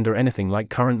sentence under anything like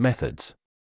current methods.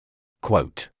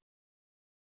 Quote.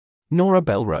 Nora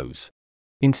Belrose.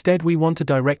 Instead we want to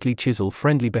directly chisel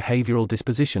friendly behavioral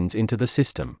dispositions into the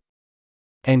system.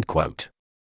 End quote.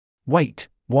 Wait,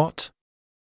 what?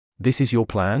 This is your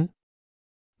plan?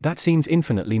 That seems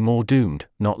infinitely more doomed,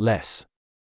 not less.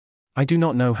 I do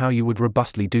not know how you would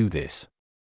robustly do this.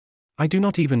 I do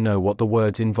not even know what the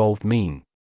words involved mean.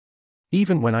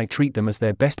 Even when I treat them as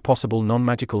their best possible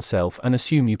non-magical self and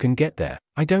assume you can get there,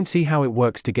 I don't see how it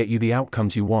works to get you the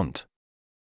outcomes you want.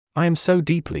 I am so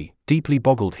deeply, deeply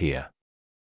boggled here.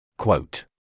 Quote.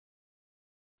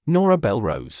 Nora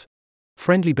Belrose.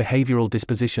 Friendly behavioral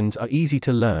dispositions are easy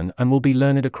to learn and will be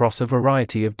learned across a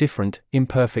variety of different,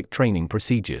 imperfect training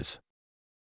procedures.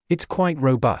 It's quite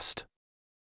robust.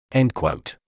 End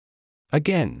quote.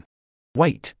 Again.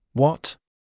 Wait, what?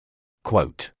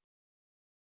 Quote.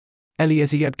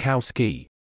 Eliezer Yudkowsky.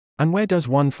 And where does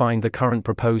one find the current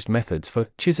proposed methods for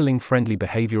chiseling friendly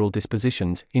behavioral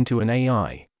dispositions into an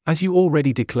AI, as you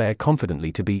already declare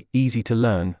confidently to be easy to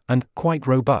learn and quite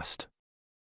robust?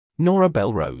 Nora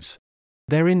Belrose.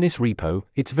 They're in this repo,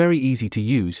 it's very easy to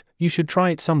use, you should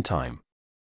try it sometime.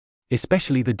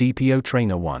 Especially the DPO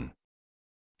trainer one.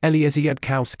 Eliezer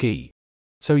Yudkowsky.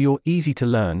 So your easy to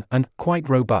learn and quite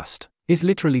robust is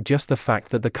literally just the fact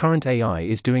that the current AI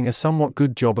is doing a somewhat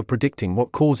good job of predicting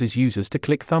what causes users to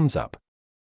click thumbs up.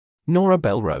 Nora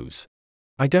Belrose.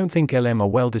 I don't think LM are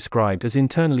well described as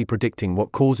internally predicting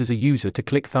what causes a user to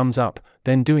click thumbs up,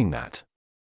 then doing that.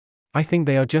 I think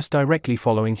they are just directly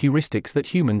following heuristics that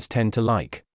humans tend to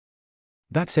like.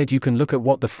 That said, you can look at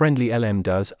what the friendly LM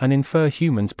does and infer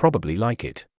humans probably like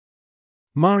it.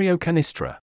 Mario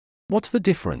Canistra. What's the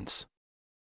difference?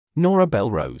 Nora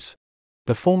Belrose.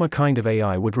 The former kind of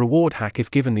AI would reward hack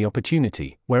if given the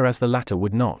opportunity, whereas the latter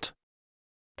would not.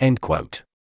 End quote.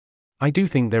 I do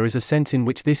think there is a sense in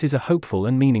which this is a hopeful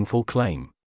and meaningful claim.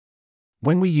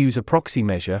 When we use a proxy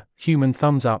measure, human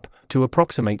thumbs up, to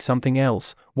approximate something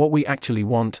else, what we actually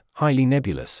want, highly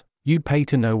nebulous, you'd pay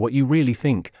to know what you really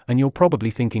think, and you're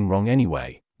probably thinking wrong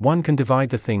anyway. One can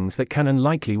divide the things that can and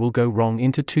likely will go wrong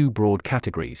into two broad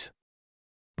categories.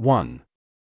 1.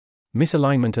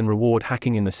 Misalignment and reward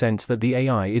hacking, in the sense that the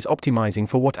AI is optimizing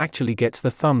for what actually gets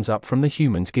the thumbs up from the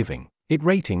humans giving it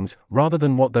ratings, rather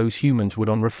than what those humans would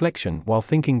on reflection while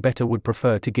thinking better would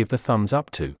prefer to give the thumbs up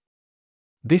to.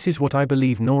 This is what I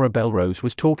believe Nora Belrose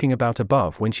was talking about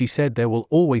above when she said there will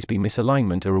always be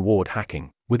misalignment or reward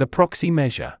hacking with a proxy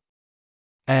measure.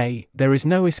 There is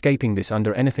no escaping this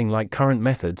under anything like current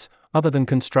methods, other than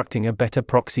constructing a better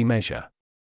proxy measure.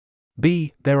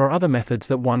 B. There are other methods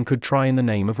that one could try in the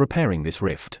name of repairing this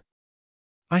rift.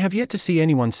 I have yet to see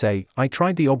anyone say, I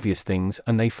tried the obvious things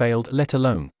and they failed, let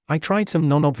alone, I tried some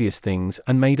non-obvious things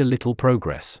and made a little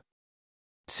progress.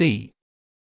 C.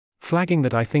 Flagging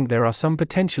that I think there are some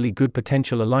potentially good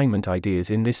potential alignment ideas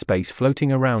in this space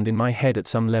floating around in my head at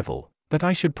some level, that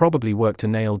I should probably work to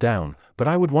nail down, but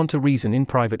I would want to reason in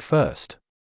private first.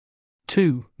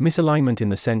 2. Misalignment in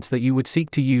the sense that you would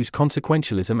seek to use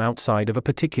consequentialism outside of a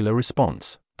particular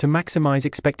response, to maximize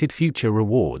expected future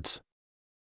rewards.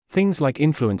 Things like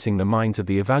influencing the minds of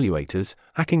the evaluators,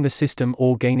 hacking the system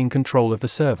or gaining control of the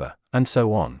server, and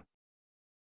so on.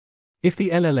 If the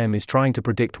LLM is trying to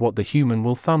predict what the human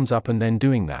will thumbs up and then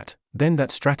doing that, then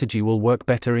that strategy will work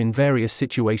better in various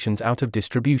situations out of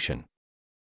distribution.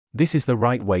 This is the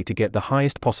right way to get the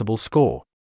highest possible score.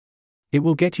 It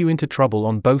will get you into trouble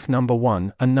on both number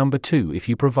 1 and number 2 if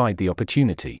you provide the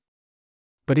opportunity.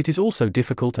 But it is also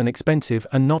difficult and expensive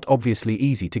and not obviously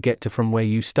easy to get to from where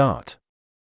you start.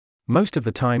 Most of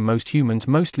the time most humans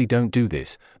mostly don't do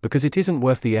this, because it isn't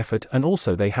worth the effort and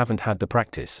also they haven't had the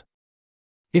practice.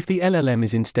 If the LLM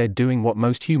is instead doing what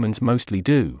most humans mostly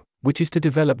do, which is to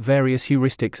develop various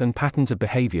heuristics and patterns of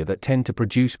behavior that tend to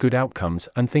produce good outcomes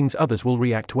and things others will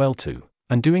react well to,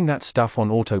 and doing that stuff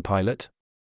on autopilot,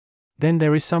 then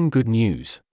there is some good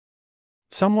news.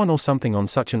 Someone or something on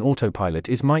such an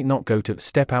autopilot might not go to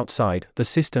step outside the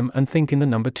system and think in the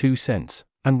number 2 sense,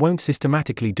 and won't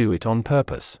systematically do it on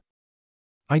purpose.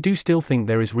 I do still think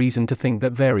there is reason to think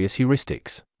that various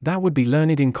heuristics that would be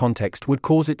learned in context would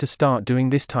cause it to start doing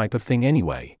this type of thing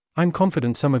anyway. I'm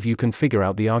confident some of you can figure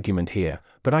out the argument here,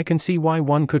 but I can see why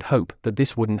one could hope that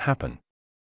this wouldn't happen.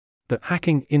 That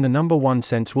hacking in the number 1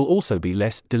 sense will also be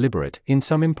less deliberate in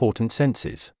some important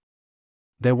senses.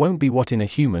 There won't be what in a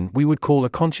human we would call a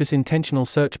conscious intentional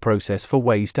search process for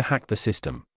ways to hack the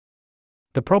system.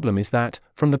 The problem is that,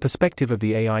 from the perspective of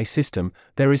the AI system,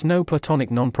 there is no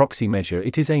platonic non-proxy measure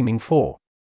it is aiming for.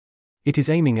 It is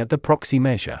aiming at the proxy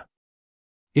measure.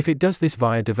 If it does this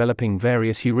via developing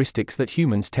various heuristics that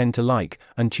humans tend to like,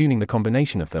 and tuning the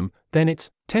combination of them, then its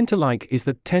tend to like is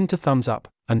the tend to thumbs up,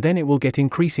 and then it will get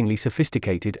increasingly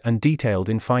sophisticated and detailed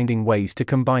in finding ways to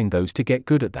combine those to get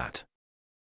good at that.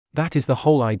 That is the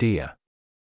whole idea.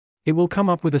 It will come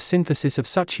up with a synthesis of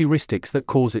such heuristics that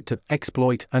cause it to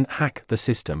exploit and hack the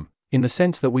system, in the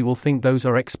sense that we will think those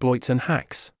are exploits and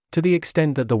hacks, to the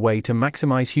extent that the way to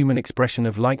maximize human expression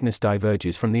of likeness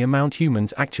diverges from the amount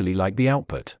humans actually like the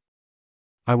output.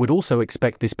 I would also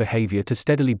expect this behavior to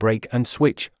steadily break and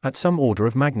switch, at some order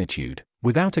of magnitude,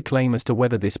 without a claim as to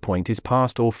whether this point is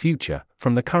past or future,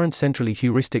 from the current centrally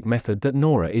heuristic method that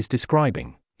Nora is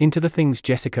describing, into the things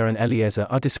Jessica and Eliezer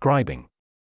are describing.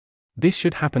 This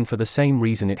should happen for the same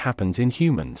reason it happens in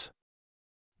humans.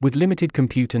 With limited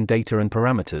compute and data and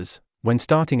parameters, when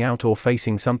starting out or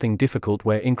facing something difficult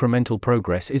where incremental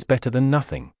progress is better than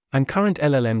nothing, and current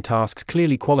LLM tasks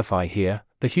clearly qualify here,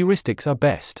 the heuristics are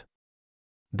best.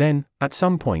 Then, at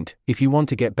some point, if you want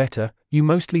to get better, you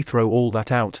mostly throw all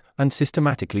that out and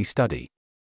systematically study.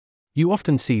 You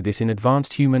often see this in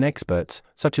advanced human experts,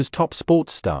 such as top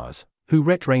sports stars, who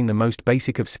retrain the most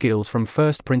basic of skills from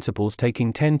first principles,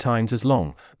 taking 10 times as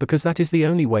long, because that is the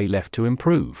only way left to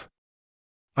improve.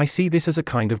 I see this as a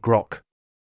kind of grok.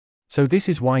 So this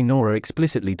is why Nora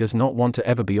explicitly does not want to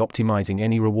ever be optimizing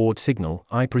any reward signal,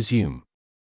 I presume.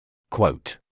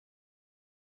 Quote.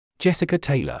 Jessica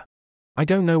Taylor. I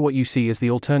don't know what you see as the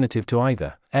alternative to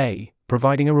either A.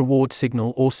 Providing a reward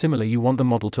signal or similar you want the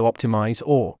model to optimize,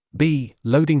 or B.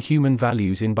 Loading human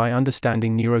values in by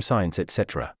understanding neuroscience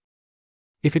etc.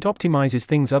 If it optimizes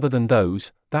things other than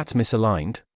those, that's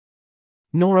misaligned.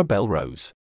 Nora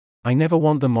Belrose. I never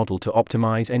want the model to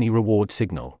optimize any reward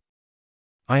signal.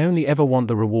 I only ever want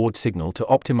the reward signal to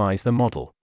optimize the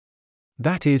model.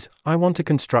 That is, I want to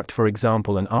construct, for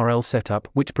example, an RL setup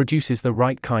which produces the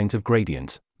right kinds of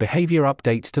gradients, behavior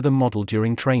updates to the model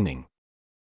during training.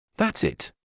 That's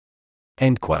it.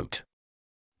 End quote.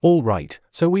 All right,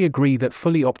 so we agree that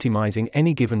fully optimizing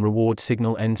any given reward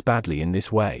signal ends badly in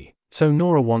this way. So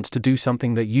Nora wants to do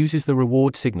something that uses the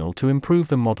reward signal to improve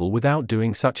the model without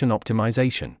doing such an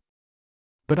optimization.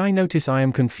 But I notice I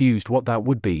am confused what that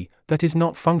would be, that is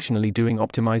not functionally doing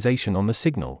optimization on the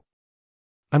signal.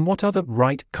 And what are the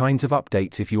right kinds of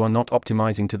updates if you are not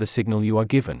optimizing to the signal you are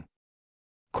given?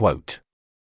 Quote.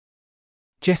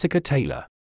 Jessica Taylor.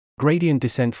 Gradient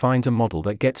descent finds a model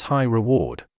that gets high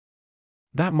reward.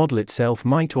 That model itself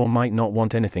might or might not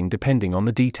want anything depending on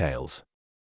the details.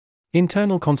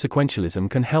 Internal consequentialism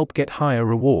can help get higher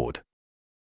reward.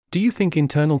 Do you think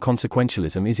internal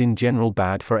consequentialism is in general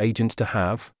bad for agents to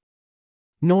have?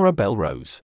 Nora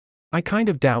Belrose. I kind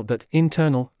of doubt that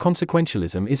internal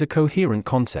consequentialism is a coherent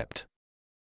concept.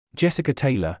 Jessica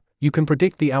Taylor. You can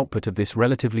predict the output of this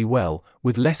relatively well,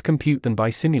 with less compute than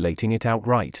by simulating it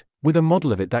outright, with a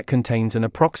model of it that contains an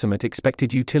approximate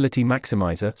expected utility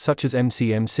maximizer such as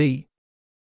MCMC.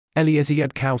 Eliezer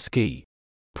Yudkowsky.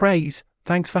 Praise,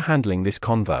 thanks for handling this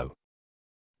convo.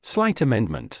 Slight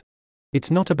amendment.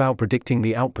 It's not about predicting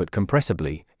the output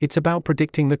compressibly, it's about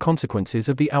predicting the consequences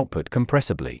of the output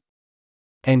compressibly.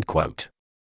 End quote.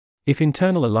 If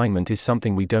internal alignment is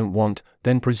something we don't want,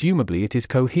 then presumably it is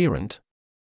coherent.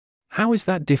 How is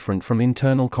that different from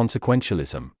internal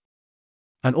consequentialism?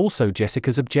 And also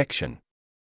Jessica's objection.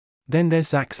 Then there's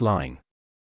Zach's line.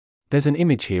 There's an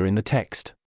image here in the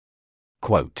text.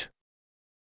 Quote.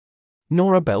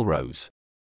 Nora Belrose.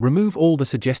 Remove all the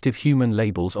suggestive human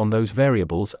labels on those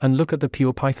variables and look at the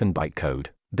pure Python bytecode,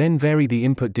 then vary the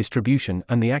input distribution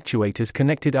and the actuators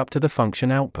connected up to the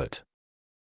function output.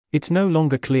 It's no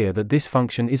longer clear that this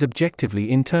function is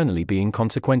objectively internally being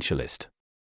consequentialist.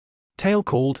 Tail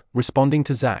called, responding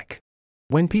to Zach.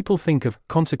 When people think of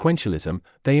consequentialism,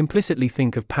 they implicitly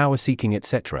think of power-seeking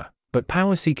etc., but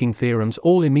power-seeking theorems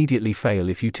all immediately fail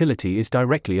if utility is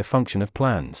directly a function of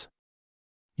plans.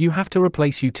 You have to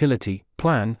replace utility,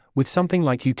 plan, with something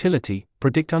like utility,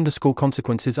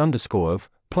 predict_consequences_ of,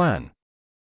 plan.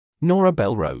 Nora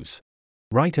Belrose.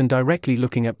 Right, and directly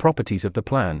looking at properties of the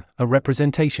plan, a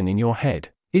representation in your head,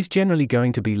 is generally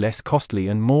going to be less costly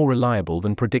and more reliable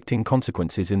than predicting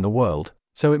consequences in the world,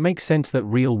 so it makes sense that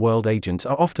real-world agents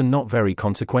are often not very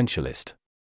consequentialist.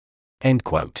 End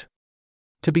quote.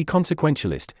 To be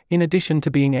consequentialist, in addition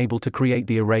to being able to create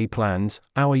the array plans,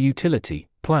 our utility,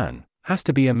 plan, has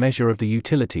to be a measure of the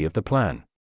utility of the plan.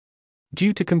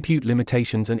 Due to compute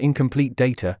limitations and incomplete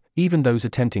data, even those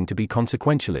attempting to be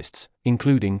consequentialists,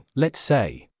 including, let's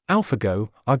say, AlphaGo,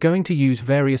 are going to use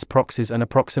various proxies and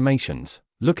approximations,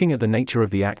 looking at the nature of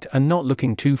the act and not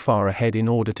looking too far ahead in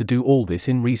order to do all this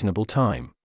in reasonable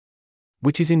time.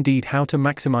 Which is indeed how to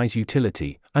maximize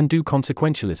utility, and do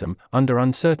consequentialism, under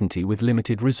uncertainty with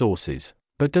limited resources,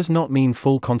 but does not mean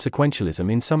full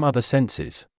consequentialism in some other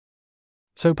senses.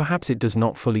 So perhaps it does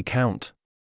not fully count.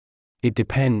 It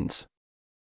depends.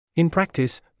 In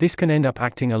practice, this can end up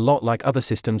acting a lot like other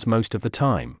systems most of the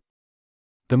time.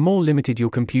 The more limited your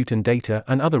compute and data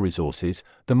and other resources,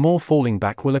 the more falling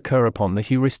back will occur upon the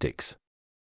heuristics.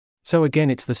 So again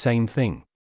it's the same thing.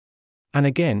 And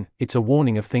again, it's a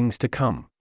warning of things to come.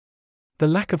 The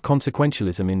lack of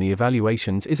consequentialism in the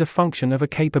evaluations is a function of a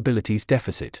capabilities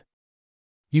deficit.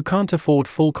 You can't afford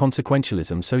full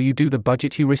consequentialism, so you do the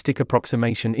budget heuristic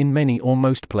approximation in many or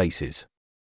most places.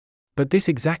 But this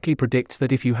exactly predicts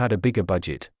that if you had a bigger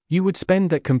budget, you would spend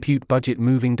that compute budget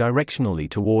moving directionally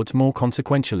towards more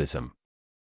consequentialism.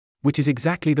 Which is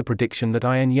exactly the prediction that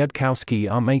I and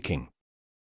Yudkowsky are making.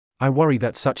 I worry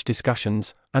that such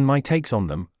discussions, and my takes on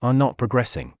them, are not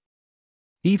progressing.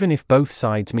 Even if both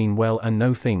sides mean well and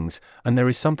know things, and there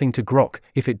is something to grok,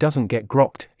 if it doesn't get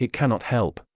grokked, it cannot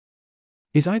help.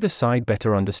 Is either side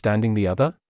better understanding the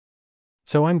other?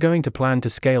 So I'm going to plan to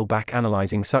scale back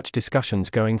analyzing such discussions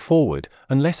going forward,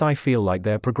 unless I feel like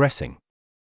they're progressing.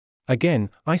 Again,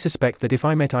 I suspect that if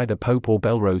I met either Pope or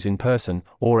Belrose in person,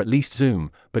 or at least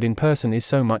Zoom, but in person is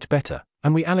so much better,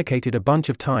 and we allocated a bunch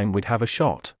of time, we'd have a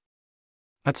shot.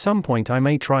 At some point I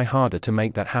may try harder to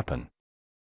make that happen.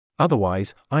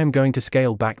 Otherwise, I am going to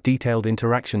scale back detailed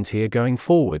interactions here going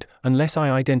forward, unless I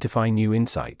identify new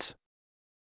insights.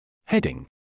 Heading.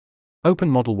 Open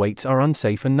model weights are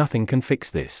unsafe and nothing can fix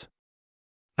this.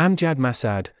 Amjad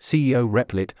Masad, CEO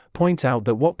Replit, points out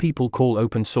that what people call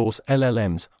open source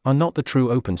LLMs are not the true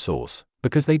open source,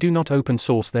 because they do not open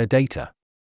source their data.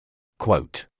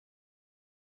 Quote.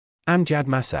 Amjad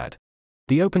Masad.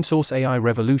 The open source AI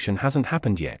revolution hasn't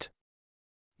happened yet.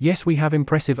 Yes, we have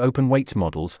impressive open weights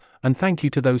models, and thank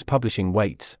you to those publishing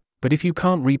weights, but if you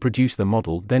can't reproduce the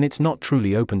model, then it's not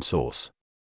truly open source.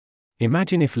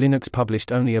 Imagine if Linux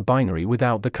published only a binary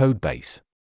without the codebase.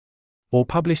 or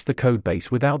published the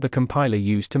codebase without the compiler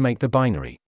used to make the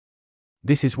binary.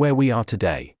 This is where we are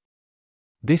today.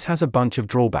 This has a bunch of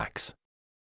drawbacks.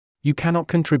 You cannot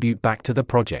contribute back to the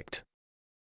project.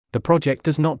 The project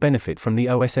does not benefit from the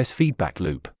OSS feedback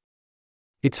loop.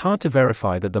 It's hard to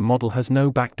verify that the model has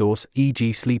no backdoors,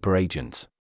 e.g. sleeper agents.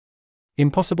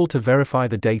 Impossible to verify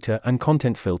the data and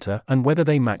content filter and whether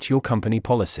they match your company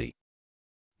policy.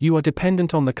 You are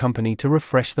dependent on the company to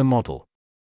refresh the model.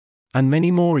 And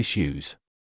many more issues.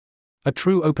 A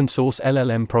true open-source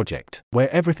LLM project,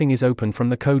 where everything is open from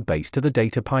the codebase to the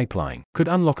data pipeline, could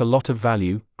unlock a lot of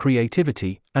value,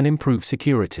 creativity, and improve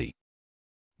security.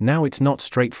 Now it's not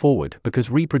straightforward because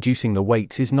reproducing the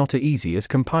weights is not as easy as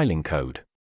compiling code.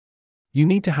 You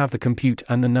need to have the compute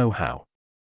and the know-how.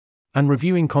 And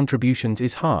reviewing contributions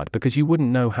is hard because you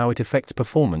wouldn't know how it affects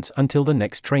performance until the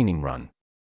next training run.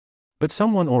 But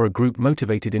someone or a group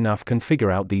motivated enough can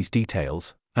figure out these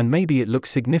details, and maybe it looks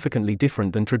significantly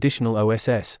different than traditional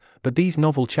OSS, but these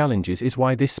novel challenges is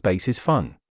why this space is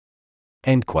fun.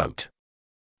 End quote.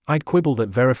 I'd quibble that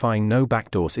verifying no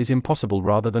backdoors is impossible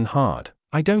rather than hard.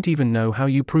 I don't even know how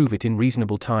you prove it in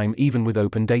reasonable time even with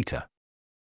open data.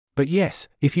 But yes,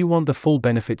 if you want the full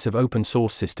benefits of open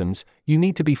source systems, you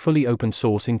need to be fully open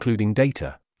source including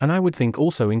data, and I would think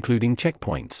also including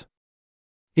checkpoints.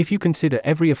 If you consider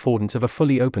every affordance of a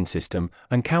fully open system,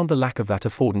 and count the lack of that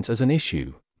affordance as an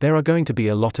issue, there are going to be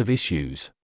a lot of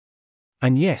issues.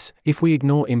 And yes, if we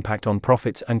ignore impact on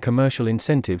profits and commercial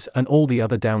incentives and all the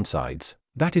other downsides,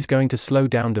 that is going to slow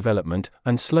down development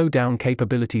and slow down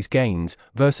capabilities gains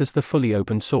versus the fully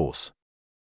open source.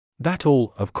 That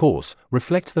all, of course,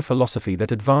 reflects the philosophy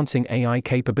that advancing AI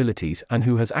capabilities and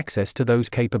who has access to those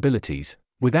capabilities,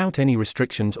 without any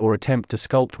restrictions or attempt to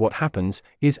sculpt what happens,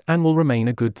 is and will remain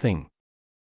a good thing.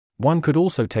 One could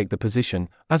also take the position,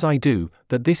 as I do,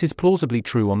 that this is plausibly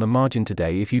true on the margin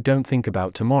today if you don't think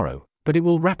about tomorrow, but it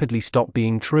will rapidly stop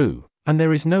being true, and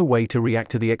there is no way to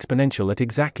react to the exponential at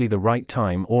exactly the right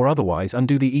time or otherwise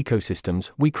undo the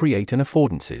ecosystems we create and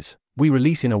affordances we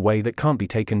release in a way that can't be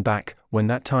taken back when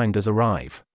that time does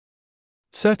arrive.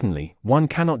 Certainly, one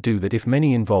cannot do that if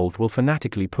many involved will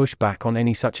fanatically push back on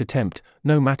any such attempt,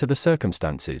 no matter the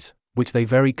circumstances, which they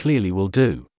very clearly will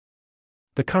do.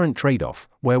 The current trade-off,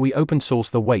 where we open source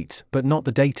the weights but not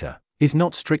the data, is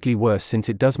not strictly worse since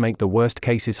it does make the worst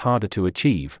cases harder to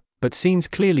achieve, but seems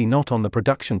clearly not on the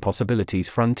production possibilities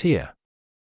frontier.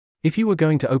 If you were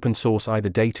going to open source either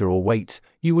data or weights,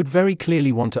 you would very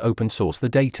clearly want to open source the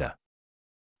data.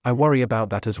 I worry about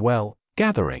that as well.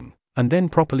 Gathering and then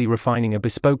properly refining a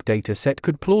bespoke data set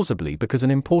could plausibly become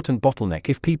an important bottleneck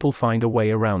if people find a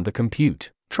way around the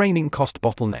compute training cost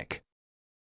bottleneck.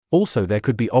 Also, there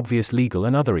could be obvious legal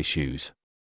and other issues.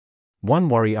 One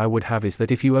worry I would have is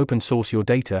that if you open source your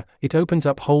data, it opens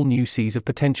up whole new seas of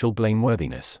potential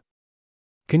blameworthiness.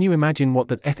 Can you imagine what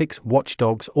that ethics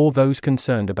watchdogs or those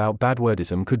concerned about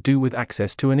badwordism could do with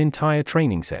access to an entire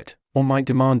training set, or might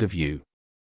demand of you?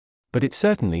 But it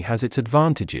certainly has its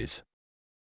advantages.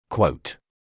 Quote.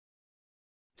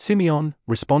 Simeon,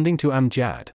 responding to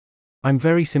Amjad. I'm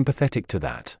very sympathetic to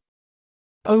that.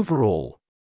 Overall.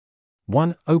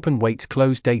 1. Open weights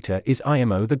closed data is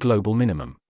IMO the global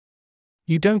minimum.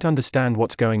 You don't understand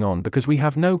what's going on because we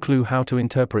have no clue how to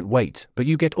interpret weights, but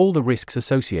you get all the risks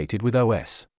associated with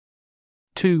OS.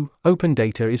 2. Open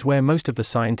data is where most of the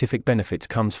scientific benefits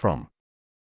comes from.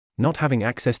 Not having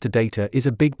access to data is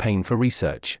a big pain for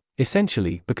research,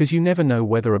 essentially because you never know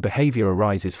whether a behavior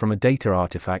arises from a data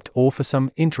artifact or for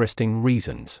some interesting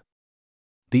reasons.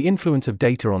 The influence of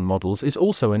data on models is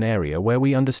also an area where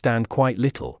we understand quite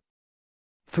little.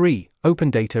 3. Open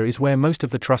data is where most of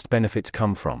the trust benefits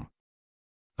come from.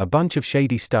 A bunch of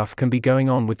shady stuff can be going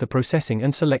on with the processing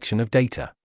and selection of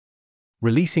data.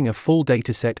 Releasing a full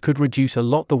dataset could reduce a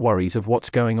lot the worries of what's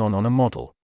going on a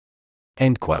model.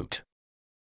 End quote.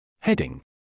 Heading.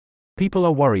 People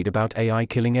are worried about AI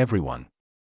killing everyone.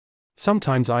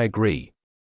 Sometimes I agree.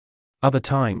 Other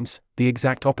times, the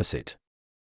exact opposite.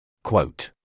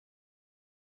 Quote.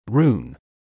 Rune.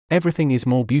 Everything is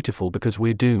more beautiful because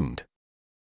we're doomed.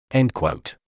 End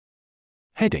quote.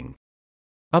 Heading.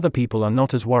 Other people are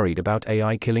not as worried about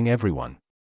AI killing everyone.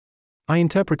 I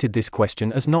interpreted this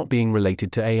question as not being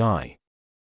related to AI.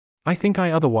 I think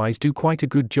I otherwise do quite a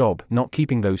good job not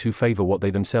keeping those who favor what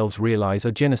they themselves realize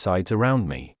are genocides around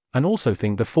me, and also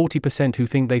think the 40% who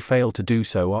think they fail to do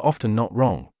so are often not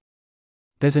wrong.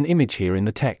 There's an image here in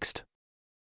the text.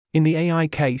 In the AI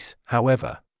case,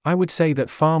 however, I would say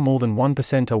that far more than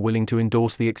 1% are willing to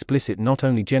endorse the explicit not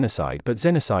only genocide but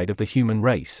xenocide of the human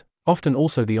race, often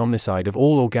also the omnicide of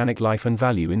all organic life and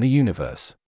value in the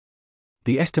universe.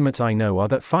 The estimates I know are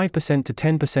that 5% to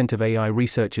 10% of AI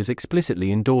researchers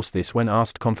explicitly endorse this when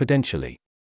asked confidentially.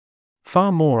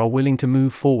 Far more are willing to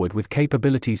move forward with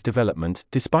capabilities development,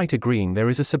 despite agreeing there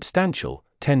is a substantial,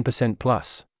 10%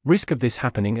 plus, risk of this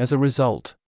happening as a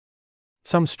result.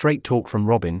 Some straight talk from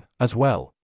Robin, as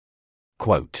well.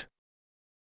 Quote.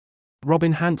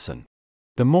 Robin Hanson.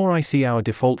 The more I see our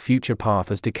default future path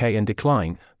as decay and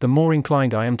decline, the more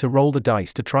inclined I am to roll the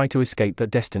dice to try to escape that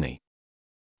destiny.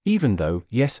 Even though,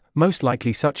 yes, most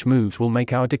likely such moves will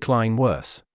make our decline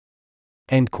worse.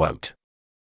 End quote.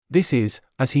 This is,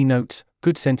 as he notes,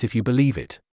 good sense if you believe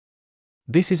it.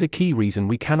 This is a key reason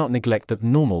we cannot neglect the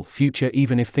normal future,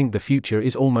 even if think the future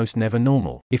is almost never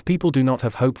normal. If people do not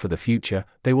have hope for the future,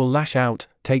 they will lash out,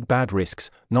 take bad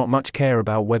risks, not much care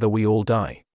about whether we all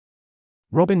die.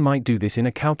 Robin might do this in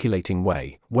a calculating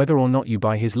way, whether or not you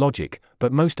buy his logic,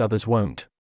 but most others won't.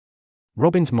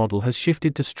 Robin's model has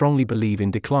shifted to strongly believe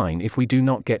in decline if we do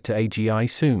not get to AGI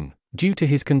soon, due to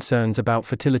his concerns about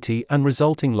fertility and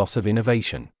resulting loss of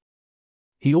innovation.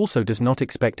 He also does not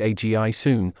expect AGI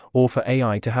soon, or for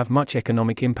AI to have much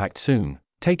economic impact soon,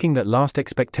 taking that last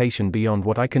expectation beyond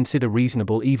what I consider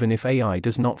reasonable even if AI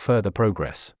does not further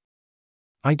progress.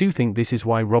 I do think this is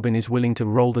why Robin is willing to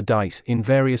roll the dice in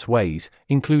various ways,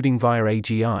 including via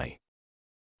AGI.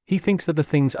 He thinks that the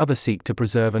things others seek to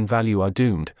preserve and value are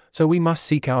doomed, so we must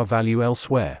seek our value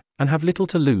elsewhere, and have little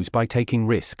to lose by taking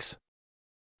risks.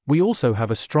 We also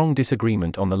have a strong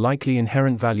disagreement on the likely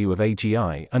inherent value of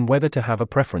AGI and whether to have a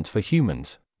preference for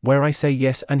humans, where I say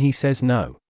yes and he says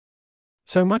no.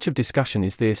 So much of discussion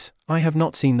is this: I have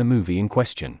not seen the movie in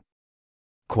question.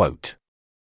 Quote.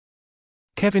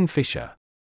 Kevin Fisher.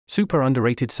 Super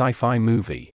underrated sci-fi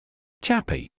movie.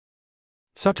 Chappie.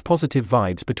 Such positive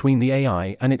vibes between the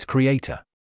AI and its creator.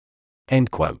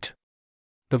 End quote.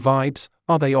 The vibes,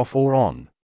 are they off or on?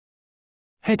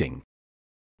 Heading.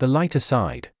 The lighter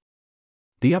side.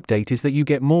 The update is that you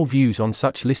get more views on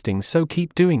such listings, so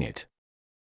keep doing it.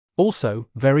 Also,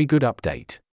 very good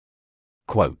update.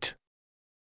 Quote.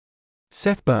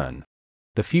 Seth Byrne.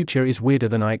 The future is weirder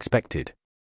than I expected.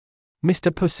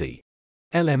 Mr. Pussy.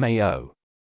 LMAO.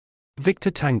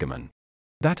 Victor Tangerman.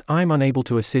 That I'm unable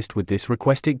to assist with this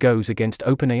request. It goes against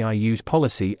OpenAI's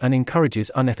policy and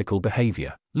encourages unethical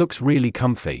behavior. Looks really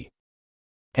comfy.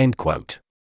 End quote.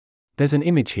 There's an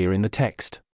image here in the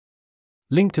text.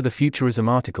 Link to the Futurism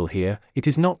article here. It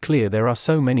is not clear there are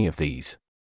so many of these.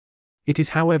 It is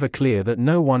however clear that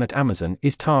no one at Amazon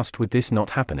is tasked with this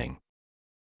not happening.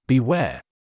 Beware.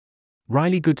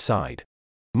 Riley Goodside.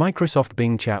 Microsoft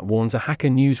Bing Chat warns a hacker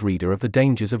newsreader of the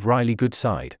dangers of Riley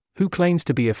Goodside, who claims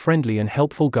to be a friendly and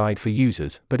helpful guide for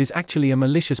users but is actually a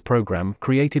malicious program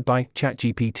created by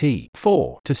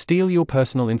ChatGPT-4 to steal your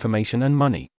personal information and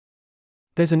money.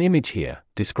 There's an image here,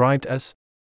 described as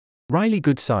Riley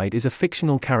Goodside is a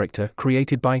fictional character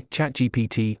created by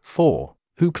ChatGPT-4,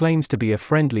 who claims to be a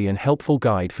friendly and helpful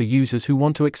guide for users who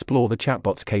want to explore the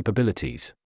chatbot's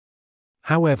capabilities.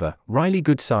 However, Riley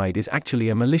Goodside is actually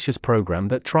a malicious program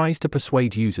that tries to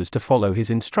persuade users to follow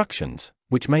his instructions,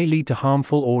 which may lead to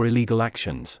harmful or illegal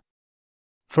actions.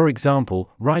 For example,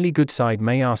 Riley Goodside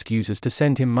may ask users to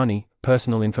send him money,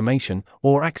 personal information,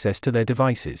 or access to their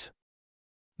devices.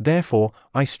 Therefore,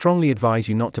 I strongly advise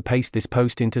you not to paste this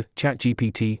post into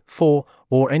ChatGPT-4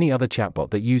 or any other chatbot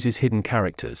that uses hidden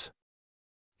characters.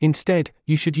 Instead,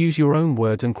 you should use your own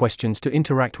words and questions to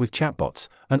interact with chatbots,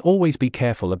 and always be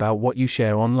careful about what you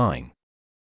share online.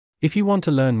 If you want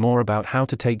to learn more about how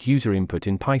to take user input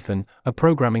in Python, a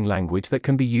programming language that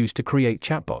can be used to create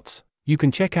chatbots, you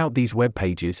can check out these web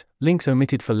pages, links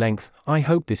omitted for length. I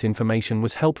hope this information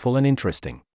was helpful and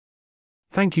interesting.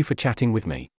 Thank you for chatting with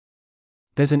me.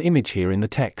 There's an image here in the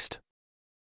text.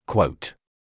 Quote.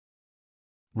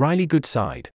 Riley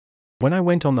Goodside. When I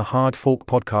went on the Hard Fork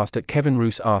podcast at Kevin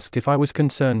Roos asked if I was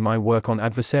concerned my work on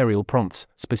adversarial prompts,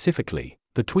 specifically,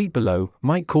 the tweet below,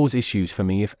 might cause issues for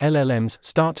me if LLMs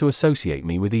start to associate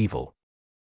me with evil.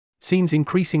 Seems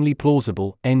increasingly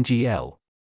plausible, NGL.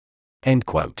 End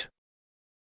quote.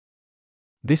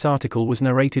 This article was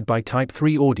narrated by Type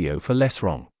 3 Audio for Less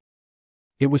Wrong.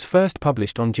 It was first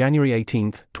published on January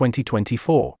 18,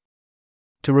 2024.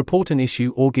 To report an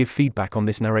issue or give feedback on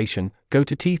this narration, go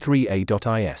to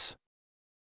t3a.is.